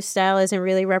Garu's style, isn't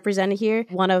really represented here,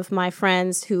 one of my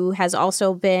friends who has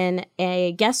also been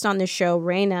a guest on the show,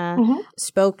 Reina,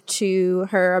 spoke to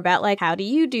her about like, how do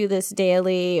you do this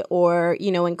daily, or,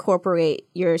 you know, incorporate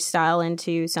your style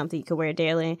into something you could wear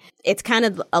daily. It's kind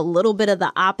of a little bit of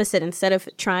the opposite. Instead of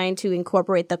trying to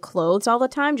incorporate the clothes all the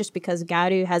time, just because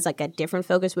Garu has like a different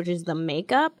focus, which is the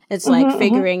makeup. It's like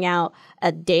figuring out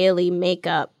a daily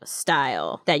makeup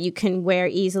style that you can wear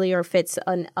easily or fits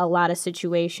in a lot of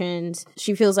situations.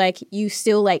 She feels like you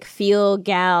still like feel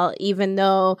gal even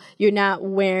though you're not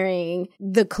wearing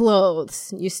the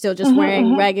clothes. You're still just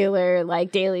wearing regular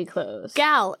like daily clothes.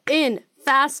 Gal in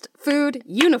fast food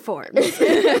uniforms. But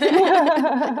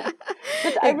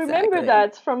I remember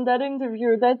that from that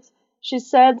interview that she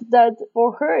said that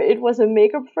for her it was a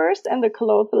makeup first and the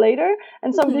clothes later.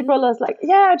 And some people was like,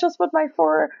 yeah, I just put my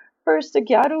first the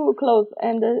Garu clothes,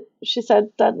 and she said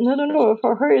that no,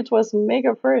 for her it was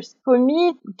makeup first. For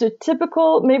me, the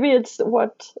typical, maybe it's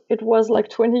what it was like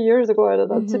 20 years ago, I don't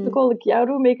know, typical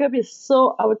Garu makeup is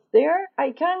so out there. I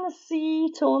can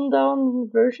see toned down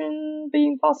version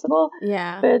being possible.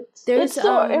 Yeah, but there's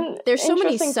so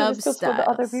many sub styles with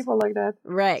other people like that,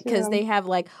 right? Because they have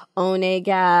like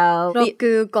Onegal,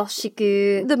 Roku,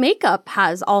 Goshiku. The makeup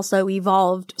has also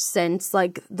evolved since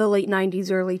like the late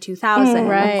 90s, early 2000s.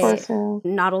 Right.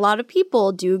 Not a lot of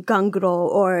people do ganguro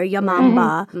or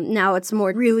yamamba. Now it's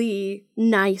more really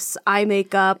nice eye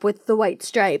makeup with the white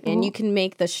stripe. And you can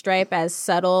make the stripe as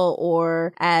subtle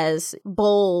or as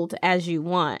bold as you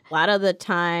want. A lot of the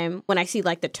time when I see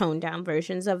like the toned down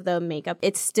versions of the makeup,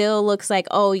 it still looks like,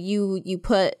 oh, you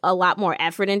put a lot more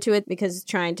effort into it because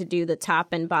trying to do the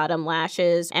top and bottom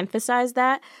lashes emphasize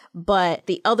that. But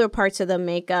the other parts of the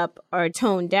makeup are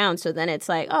toned down. So then it's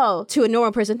like, oh, to a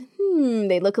normal person,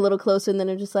 they look a little closer and then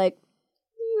they're just like,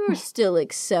 you're still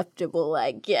acceptable,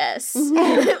 I guess.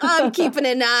 I'm keeping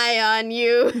an eye on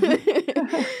you.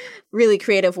 Really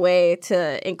creative way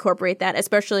to incorporate that,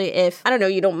 especially if, I don't know,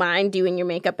 you don't mind doing your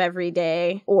makeup every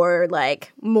day or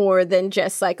like more than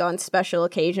just like on special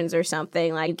occasions or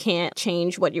something. Like you can't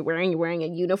change what you're wearing a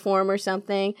uniform or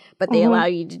something, but they allow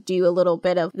you to do a little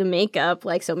bit of the makeup.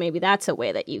 Like, so maybe that's a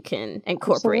way that you can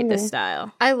incorporate the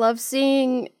style. I love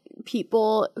seeing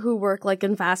people who work like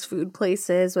in fast food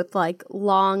places with like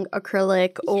long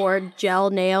acrylic or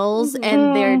gel nails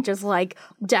and they're just like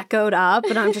decoed up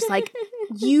and I'm just like,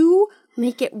 you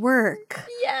make it work.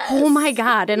 Yes. Oh my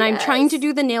God. And I'm trying to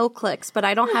do the nail clicks, but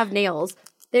I don't have nails.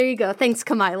 There you go. Thanks,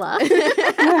 Kamila.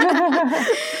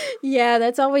 Yeah,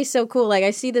 that's always so cool. Like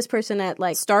I see this person at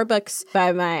like Starbucks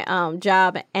by my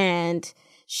job, and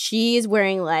she's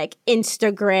wearing like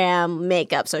Instagram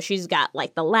makeup. So she's got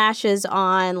like the lashes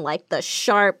on, like the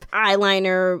sharp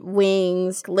eyeliner,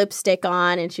 wings, lipstick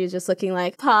on, and she's just looking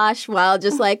like posh while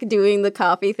just like doing the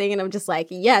coffee thing. And I'm just like,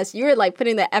 yes, you're like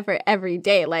putting the effort every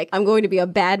day. Like, I'm going to be a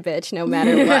bad bitch no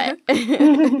matter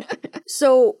what.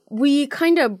 So we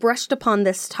kind of brushed upon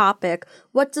this topic.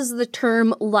 What does the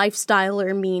term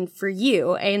lifestyler mean for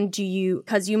you? And do you,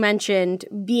 because you mentioned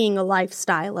being a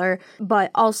lifestyler,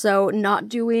 but also not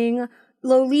doing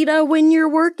Lolita when you're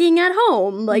working at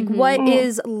home. Like, what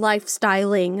is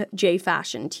lifestyling J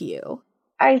Fashion to you?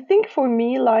 I think for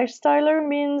me, lifestyler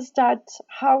means that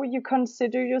how you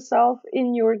consider yourself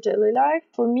in your daily life.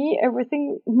 For me,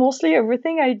 mostly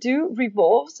everything I do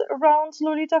revolves around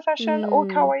Lolita fashion or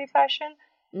kawaii fashion.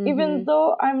 Even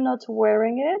though I'm not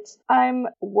wearing it, I'm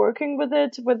working with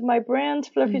it with my brand,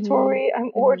 Fluffy Tori.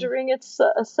 I'm ordering it,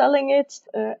 selling it,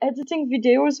 editing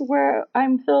videos where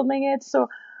I'm filming it. So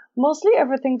mostly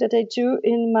everything that I do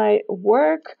in my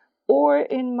work or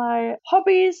in my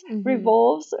hobbies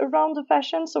revolves around the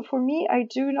fashion. So for me, I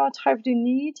do not have the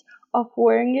need of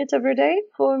wearing it every day.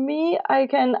 For me, I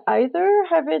can either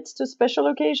have it to special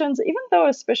occasions, even though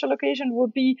a special occasion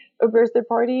would be a birthday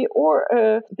party or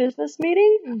a business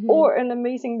meeting or an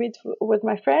amazing meet with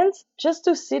my friends. Just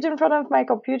to sit in front of my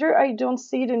computer, I don't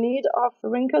see the need of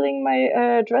wrinkling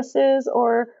my dresses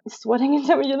or sweating in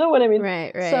them. You know what I mean?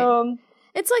 Right. So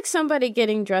it's like somebody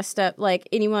getting dressed up, like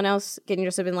anyone else getting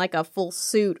dressed up in like a full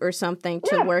suit or something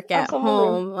to work at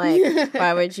home. Like,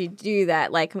 why would you do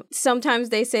that? Like, sometimes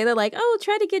they say that like, oh,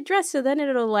 try to get dressed so then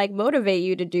it'll like motivate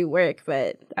you to do work.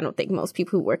 But I don't think most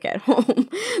people who work at home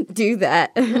do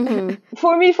that.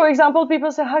 For me, for example,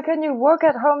 people say, how can you work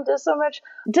at home? There's so much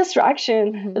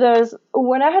distraction.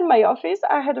 When I had my office,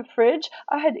 I had a fridge,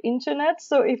 I had internet.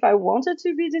 So if I wanted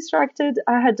to be distracted,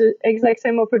 I had the exact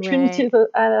same opportunity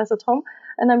as at home.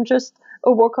 And I'm just a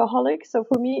workaholic. So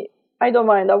for me, I don't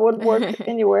mind. I would work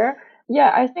anywhere. Yeah,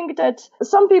 I think that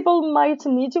some people might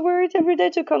need to wear it every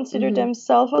day to consider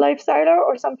themselves a lifestyler,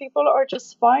 or some people are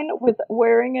just fine with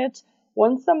wearing it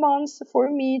once a month for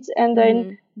a meet, and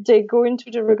then they go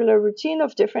into the regular routine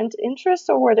of different interests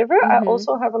or whatever. I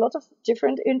also have a lot of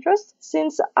different interests.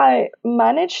 Since I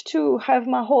managed to have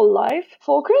my whole life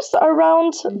focused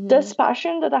around this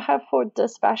passion that I have for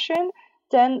this fashion,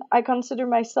 then I consider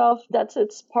myself that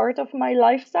it's part of my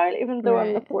lifestyle, even though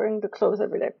I'm not wearing the clothes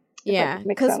every day. Yeah,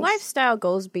 because lifestyle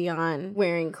goes beyond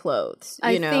wearing clothes,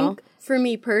 you know? I think for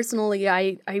me personally,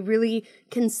 I really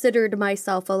considered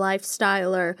myself a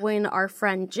lifestyler when our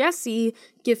friend Jessie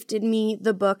gifted me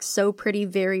the book So Pretty,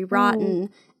 Very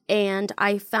Rotten, and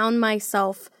I found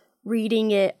myself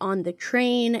reading it on the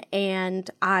train, and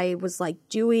I was like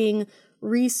doing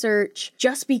research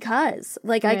just because.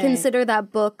 Like, I consider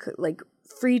that book like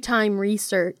free time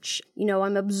research. You know,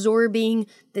 I'm absorbing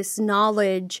this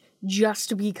knowledge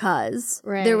just because.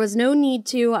 There was no need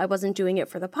to. I wasn't doing it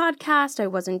for the podcast. I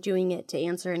wasn't doing it to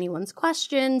answer anyone's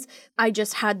questions. I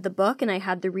just had the book and I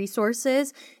had the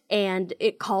resources and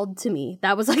it called to me.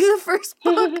 That was like the first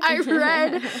book I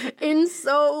read in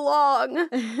so long.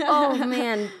 Oh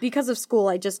man, because of school,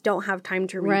 I just don't have time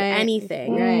to read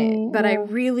anything. But I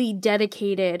really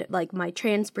dedicated like my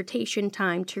transportation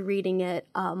time to reading it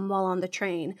while on the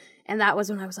train. And that was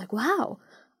when I was like, wow,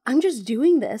 I'm just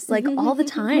doing this like all the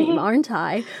time, aren't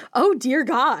I? Oh, dear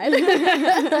God.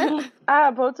 I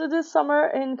bought it this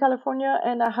summer in California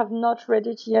and I have not read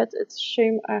it yet. It's a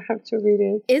shame. I have to read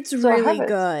it. It's really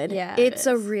good. Yeah, it's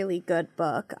a really good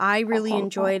book. I really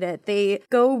enjoyed it. They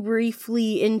go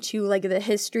briefly into like the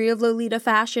history of Lolita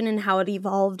fashion and how it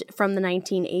evolved from the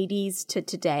 1980s to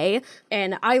today.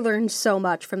 And I learned so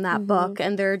much from that book.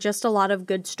 And there are just a lot of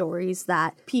good stories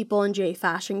that people in J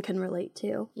Fashion can relate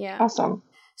to. Yeah. Awesome.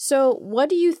 So what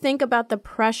do you think about the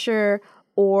pressure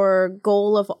or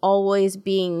goal of always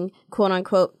being quote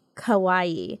unquote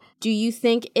kawaii? Do you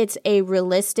think it's a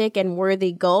realistic and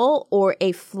worthy goal or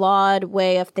a flawed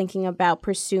way of thinking about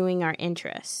pursuing our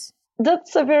interests?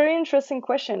 That's a very interesting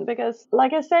question because,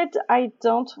 like I said, I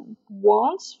don't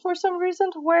want, for some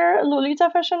reason, to wear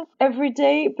Lolita fashion every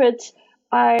day, but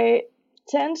I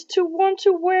tend to want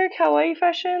to wear kawaii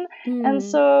fashion. And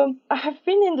so I have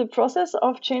been in the process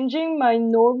of changing my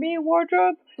normie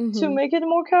wardrobe to make it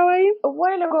more kawaii. A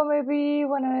while ago, maybe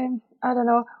when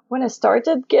I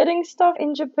started getting stuff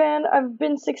in Japan, I've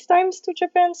been 6 times to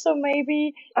Japan. So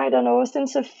maybe,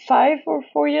 since 5 or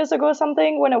 4 years ago or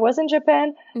something, when I was in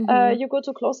Japan, you go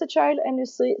to Closet Child and you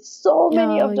see so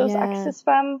many of those Axis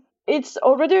Femme it's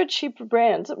already a cheap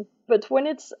brand, but when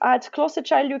it's at Closet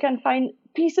Child, you can find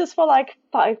pieces for like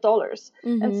 $5.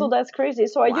 And so that's crazy.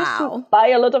 So I used to buy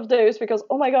a lot of those because,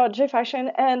 oh my God, J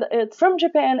Fashion, and it's from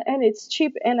Japan and it's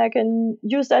cheap and I can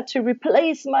use that to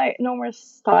replace my normal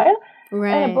style.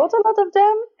 Right. And I bought a lot of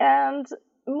them, and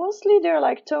mostly they're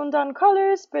like toned down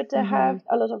colors, but they have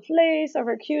a lot of lace,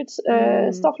 very cute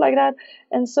stuff like that.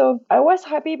 And so I was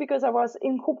happy because I was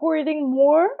incorporating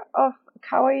more of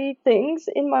kawaii things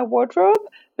in my wardrobe.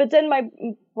 But then my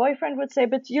boyfriend would say,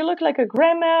 but you look like a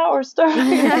grandma or stuff.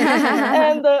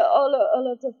 And a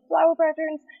lot of flower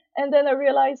patterns. And then I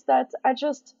realized that I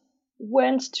just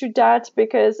went to that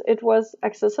because it was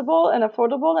accessible and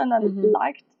affordable, and I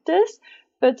liked this.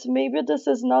 But maybe this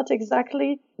is not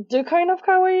exactly the kind of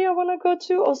kawaii I want to go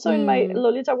to. Also, in my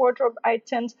Lolita wardrobe, I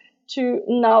tend to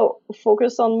now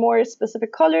focus on more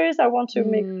specific colors. I want to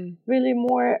make really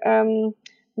more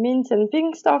mint and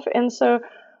pink stuff. And so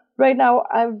right now,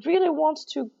 I really want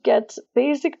to get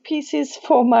basic pieces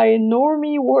for my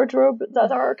normie wardrobe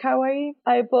that are kawaii.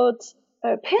 I bought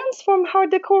pants from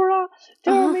Hard Decora.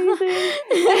 They're amazing.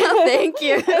 Thank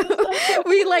you.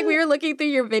 We were looking through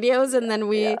your videos, and then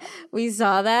we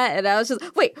saw that, and I was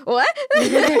just, wait, what?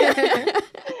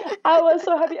 I was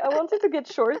so happy. I wanted to get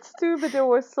shorts too, but they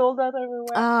were sold out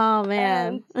everywhere. Oh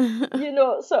man. And,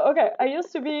 I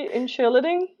used to be in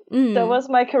cheerleading. That was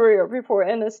my career before,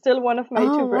 and it's still one of my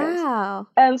two brands. Wow.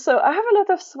 And so I have a lot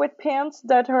of sweatpants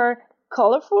that are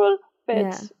colorful,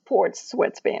 but sports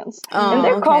sweatpants. And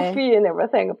they're comfy and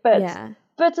everything.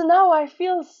 But now I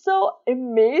feel so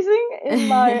amazing in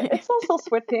my... It's also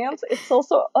sweatpants. It's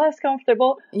also less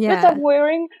comfortable. But I'm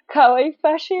wearing kawaii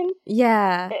fashion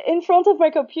in front of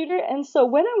my computer. And so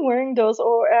when I'm wearing those,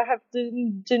 or I have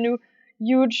the new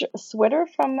huge sweater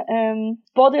from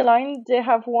Bodyline, they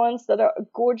have ones that are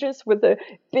gorgeous with the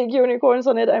big unicorns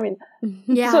on it. I mean,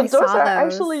 so those are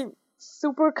actually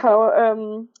super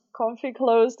comfy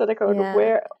clothes that I could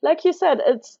wear. Like you said,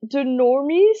 it's the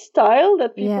normie style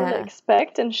that people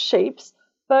expect and shapes,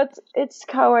 but it's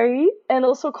kawaii and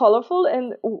also colorful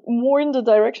and more in the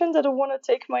direction that I want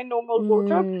to take my normal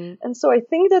wardrobe. And so I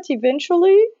think that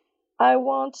eventually I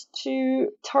want to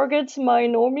target my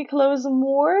normie clothes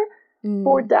more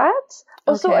for that.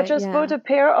 Also, I just bought a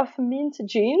pair of mint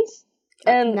jeans.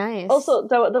 And also,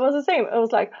 that was the same. I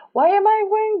was like, why am I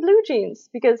wearing blue jeans?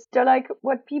 Because they're like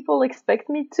what people expect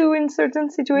me to in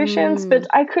certain situations. But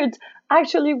I could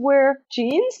actually wear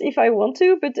jeans if I want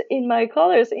to, but in my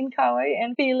colors, in kawaii,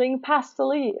 and feeling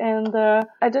pastel-y. And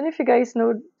I don't know if you guys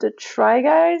know the Try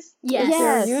Guys. Yes.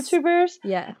 They're YouTubers.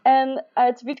 Yeah. And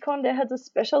at VidCon, they had a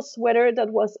special sweater that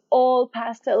was all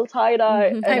pastel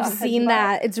tie-dye. I've seen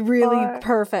that. It's really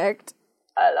perfect.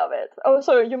 I love it.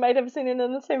 Also, you might have seen it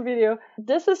in the same video.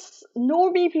 This is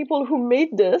normie people who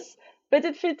made this, but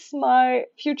it fits my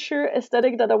future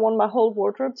aesthetic that I want my whole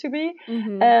wardrobe to be.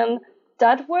 And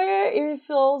that way, it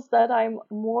feels that I'm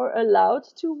more allowed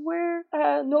to wear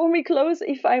normie clothes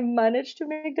if I manage to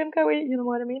make them kawaii. You know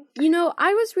what I mean? You know,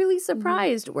 I was really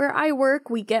surprised. Where I work,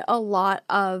 we get a lot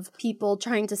of people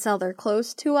trying to sell their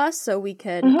clothes to us so we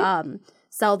could...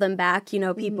 sell them back. You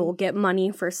know, people get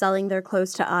money for selling their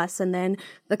clothes to us, and then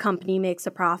the company makes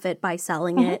a profit by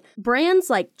selling it. Brands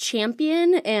like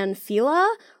Champion and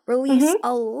Fila release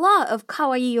a lot of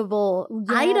kawaii-able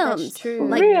items. That's true.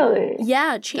 Like, really?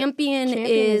 Yeah, Champion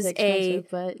is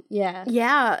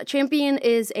Champion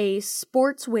is a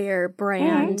sportswear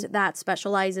brand that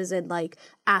specializes in like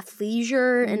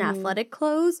athleisure and athletic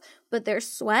clothes. But their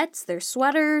sweats, their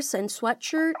sweaters, and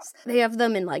sweatshirts, they have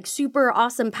them in like super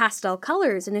awesome pastel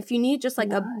colors. And if you need just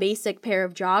like a basic pair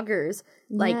of joggers,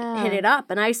 like hit it up.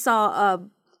 And I saw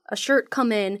a shirt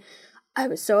come in. I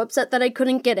was so upset that I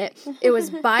couldn't get it. It was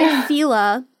by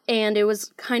Fila, and it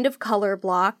was kind of color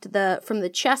blocked. From the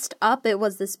chest up, it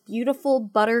was this beautiful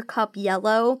buttercup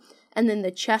yellow, and then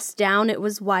the chest down, it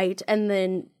was white, and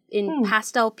then in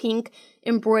pastel pink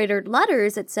embroidered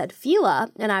letters, it said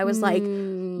Fila, and I was like,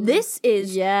 this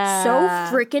is so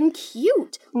freaking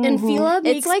cute. And Fila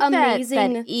makes it's like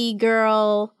amazing... that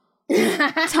e-girl...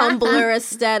 Tumblr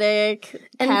aesthetic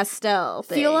pastel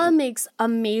thing. Fila makes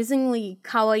amazingly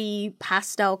kawaii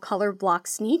pastel color block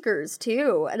sneakers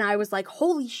too, and I was like,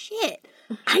 holy shit,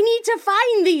 I need to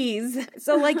find these.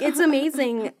 So like, it's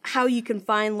amazing how you can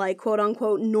find like quote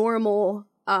unquote normal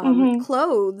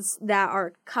clothes that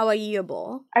are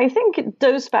kawaii-able. I think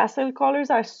those pastel colors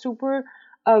are super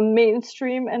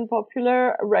mainstream and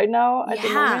popular right now at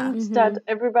the moment that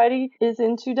everybody is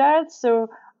into that. So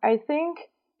I think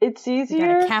it's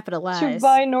easier to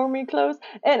buy normie clothes.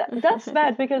 And that's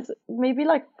bad because maybe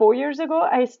like 4 years ago,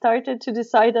 I started to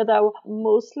decide that I will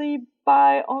mostly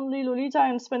buy only Lolita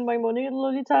and spend my money on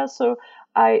Lolita. So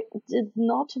I did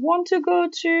not want to go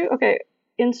to,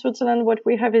 in Switzerland, what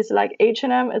we have is like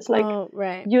H&M. It's like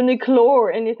Uniqlo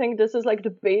or anything. This is like the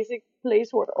basic place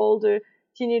where all the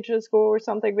teenagers go or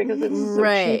something because it's so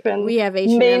cheap and we have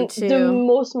H&M too. The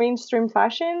most mainstream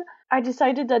fashion. I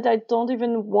decided that I don't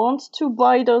even want to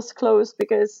buy those clothes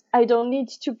because I don't need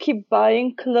to keep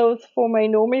buying clothes for my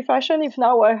normie fashion if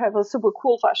now I have a super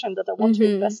cool fashion that I want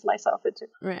to invest myself into.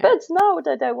 Right. But now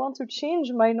that I want to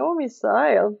change my normie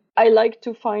style, I like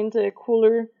to find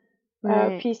cooler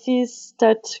pieces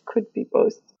that could be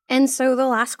both. And so the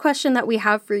last question that we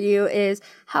have for you is,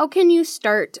 how can you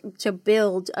start to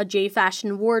build a J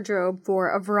Fashion wardrobe for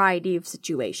a variety of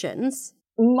situations?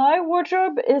 My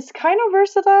wardrobe is kind of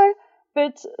versatile,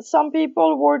 but some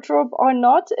people wardrobe are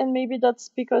not, and maybe that's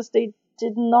because they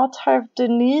did not have the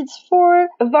needs for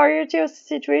a variety of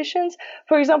situations.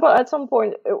 For example, at some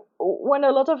point, when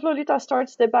a lot of Lolita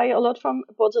starts, they buy a lot from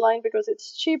Bodyline because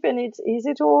it's cheap and it's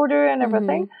easy to order and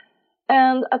everything.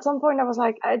 And at some point I was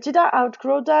like, did I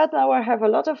outgrow that? Now I have a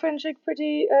lot of Angelic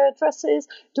Pretty dresses.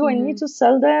 Do I need to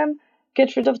sell them?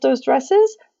 Get rid of those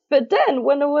dresses? But then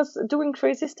when I was doing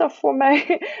crazy stuff for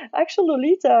my actual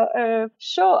Lolita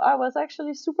show, I was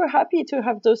actually super happy to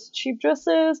have those cheap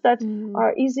dresses that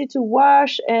are easy to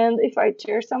wash. And if I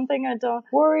tear something, I don't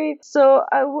worry. So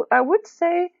I would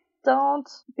say, don't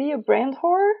be a brand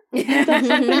whore. That's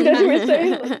something that we're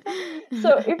saying.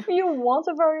 So if you want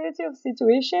a variety of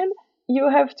situations, you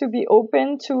have to be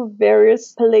open to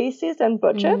various places and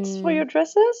budgets for your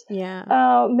dresses.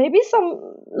 Yeah. Maybe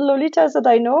some Lolitas that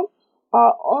I know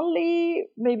are only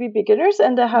maybe beginners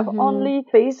and they have only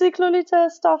basic Lolita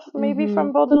stuff maybe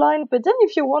from Borderline. But then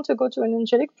if you want to go to an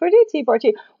Angelic Pretty tea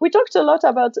party, we talked a lot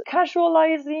about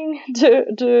casualizing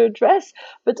the dress,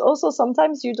 but also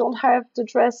sometimes you don't have the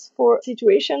dress for a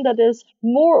situation that is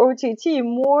more OTT,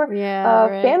 more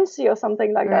fancy or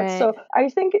something like that. So I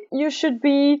think you should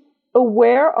be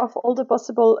aware of all the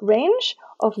possible range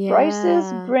of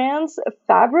prices, brands,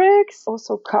 fabrics,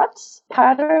 also cuts,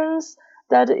 patterns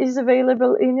that is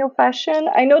available in your fashion.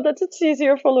 I know that it's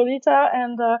easier for Lolita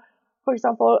and for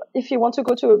example, if you want to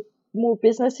go to a more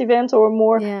business event or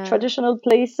more traditional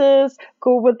places,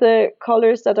 go with the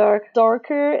colors that are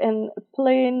darker and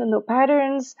plain, no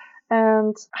patterns,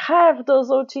 and have those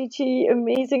OTT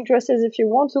amazing dresses if you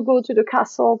want to go to the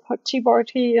castle tea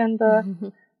party and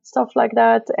stuff like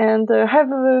that, and have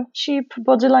a cheap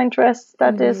Bodyline dress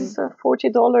that is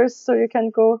 $40 so you can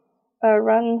go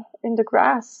run in the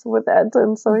grass with it.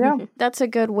 And so that's a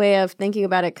good way of thinking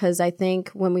about it, because I think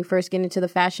when we first get into the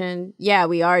fashion,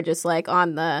 we are just like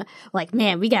on the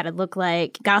man, we gotta look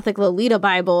like Gothic Lolita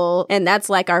Bible, and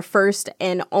that's like our first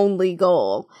and only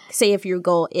goal. Say if your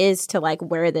goal is to like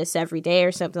wear this every day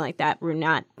or something like that, we're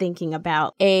not thinking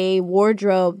about a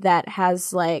wardrobe that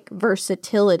has like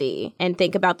versatility and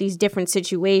think about these different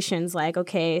situations, like,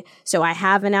 okay, so I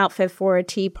have an outfit for a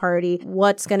tea party,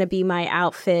 what's gonna be my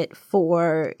outfit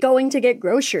for going to get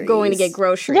groceries or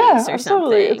absolutely.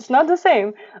 Something. It's not the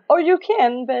same. Or you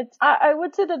can, but I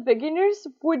would say that beginners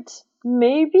would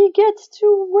maybe get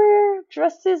to wear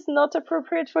dresses not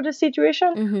appropriate for the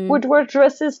situation, would wear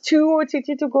dresses too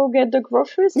OTT to go get the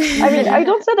groceries. I mean, I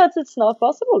don't say that it's not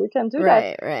possible. You can do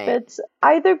that. Right. But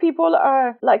either people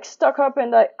are like stuck up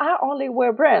and like, I only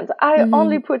wear brands. I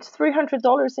only put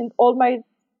 $300 in all my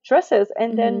dresses,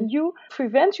 and then you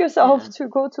prevent yourself to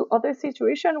go to other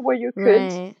situations where you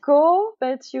could go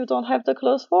but you don't have the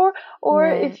clothes for, or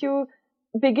if you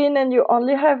begin and you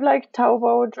only have like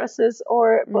Taobao dresses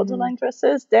or Borderline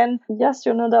dresses, then yes,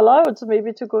 you're not allowed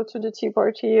maybe to go to the tea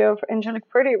party of Angelic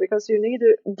Pretty because you need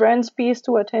a brand piece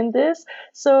to attend this.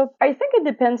 So I think it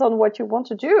depends on what you want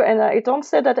to do, and I don't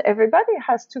say that everybody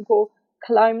has to go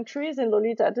climb trees in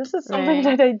Lolita. This is something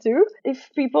that I do.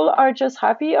 If people are just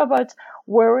happy about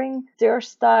wearing their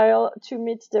style to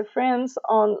meet their friends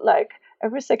on like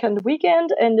every second weekend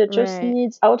and they just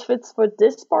need outfits for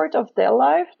this part of their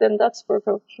life, then that's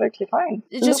perfectly fine.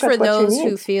 Just for those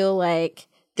who feel like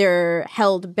they're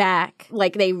held back,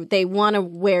 like they want to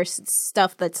wear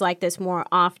stuff that's like this more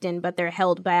often, but they're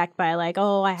held back by like,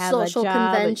 oh, I have social a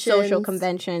job, social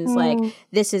conventions. Like,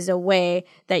 this is a way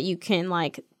that you can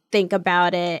like think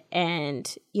about it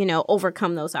and, you know,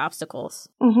 overcome those obstacles.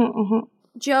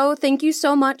 Jo, thank you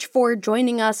so much for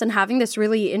joining us and having this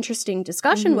really interesting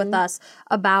discussion with us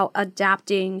about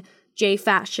adapting J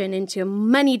Fashion into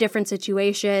many different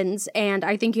situations. And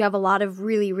I think you have a lot of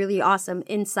really, really awesome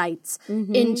insights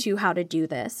into how to do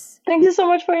this. Thank you so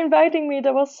much for inviting me.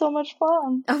 That was so much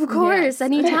fun. Of course,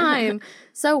 anytime.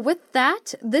 So with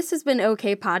that, this has been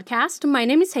OK Podcast. My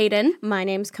name is Hayden. My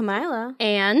name's Kamila.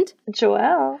 And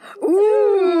Joelle.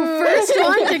 Ooh, first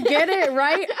one to get it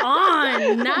right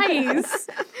on. Nice.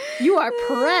 You are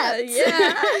prepped.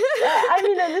 Yeah. I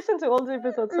mean, I listened to all the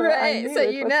episodes, so I knew so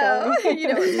it you was know. coming. You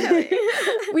know what's coming.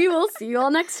 We will see you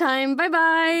all next time.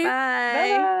 Bye-bye.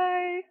 Bye. Bye-bye.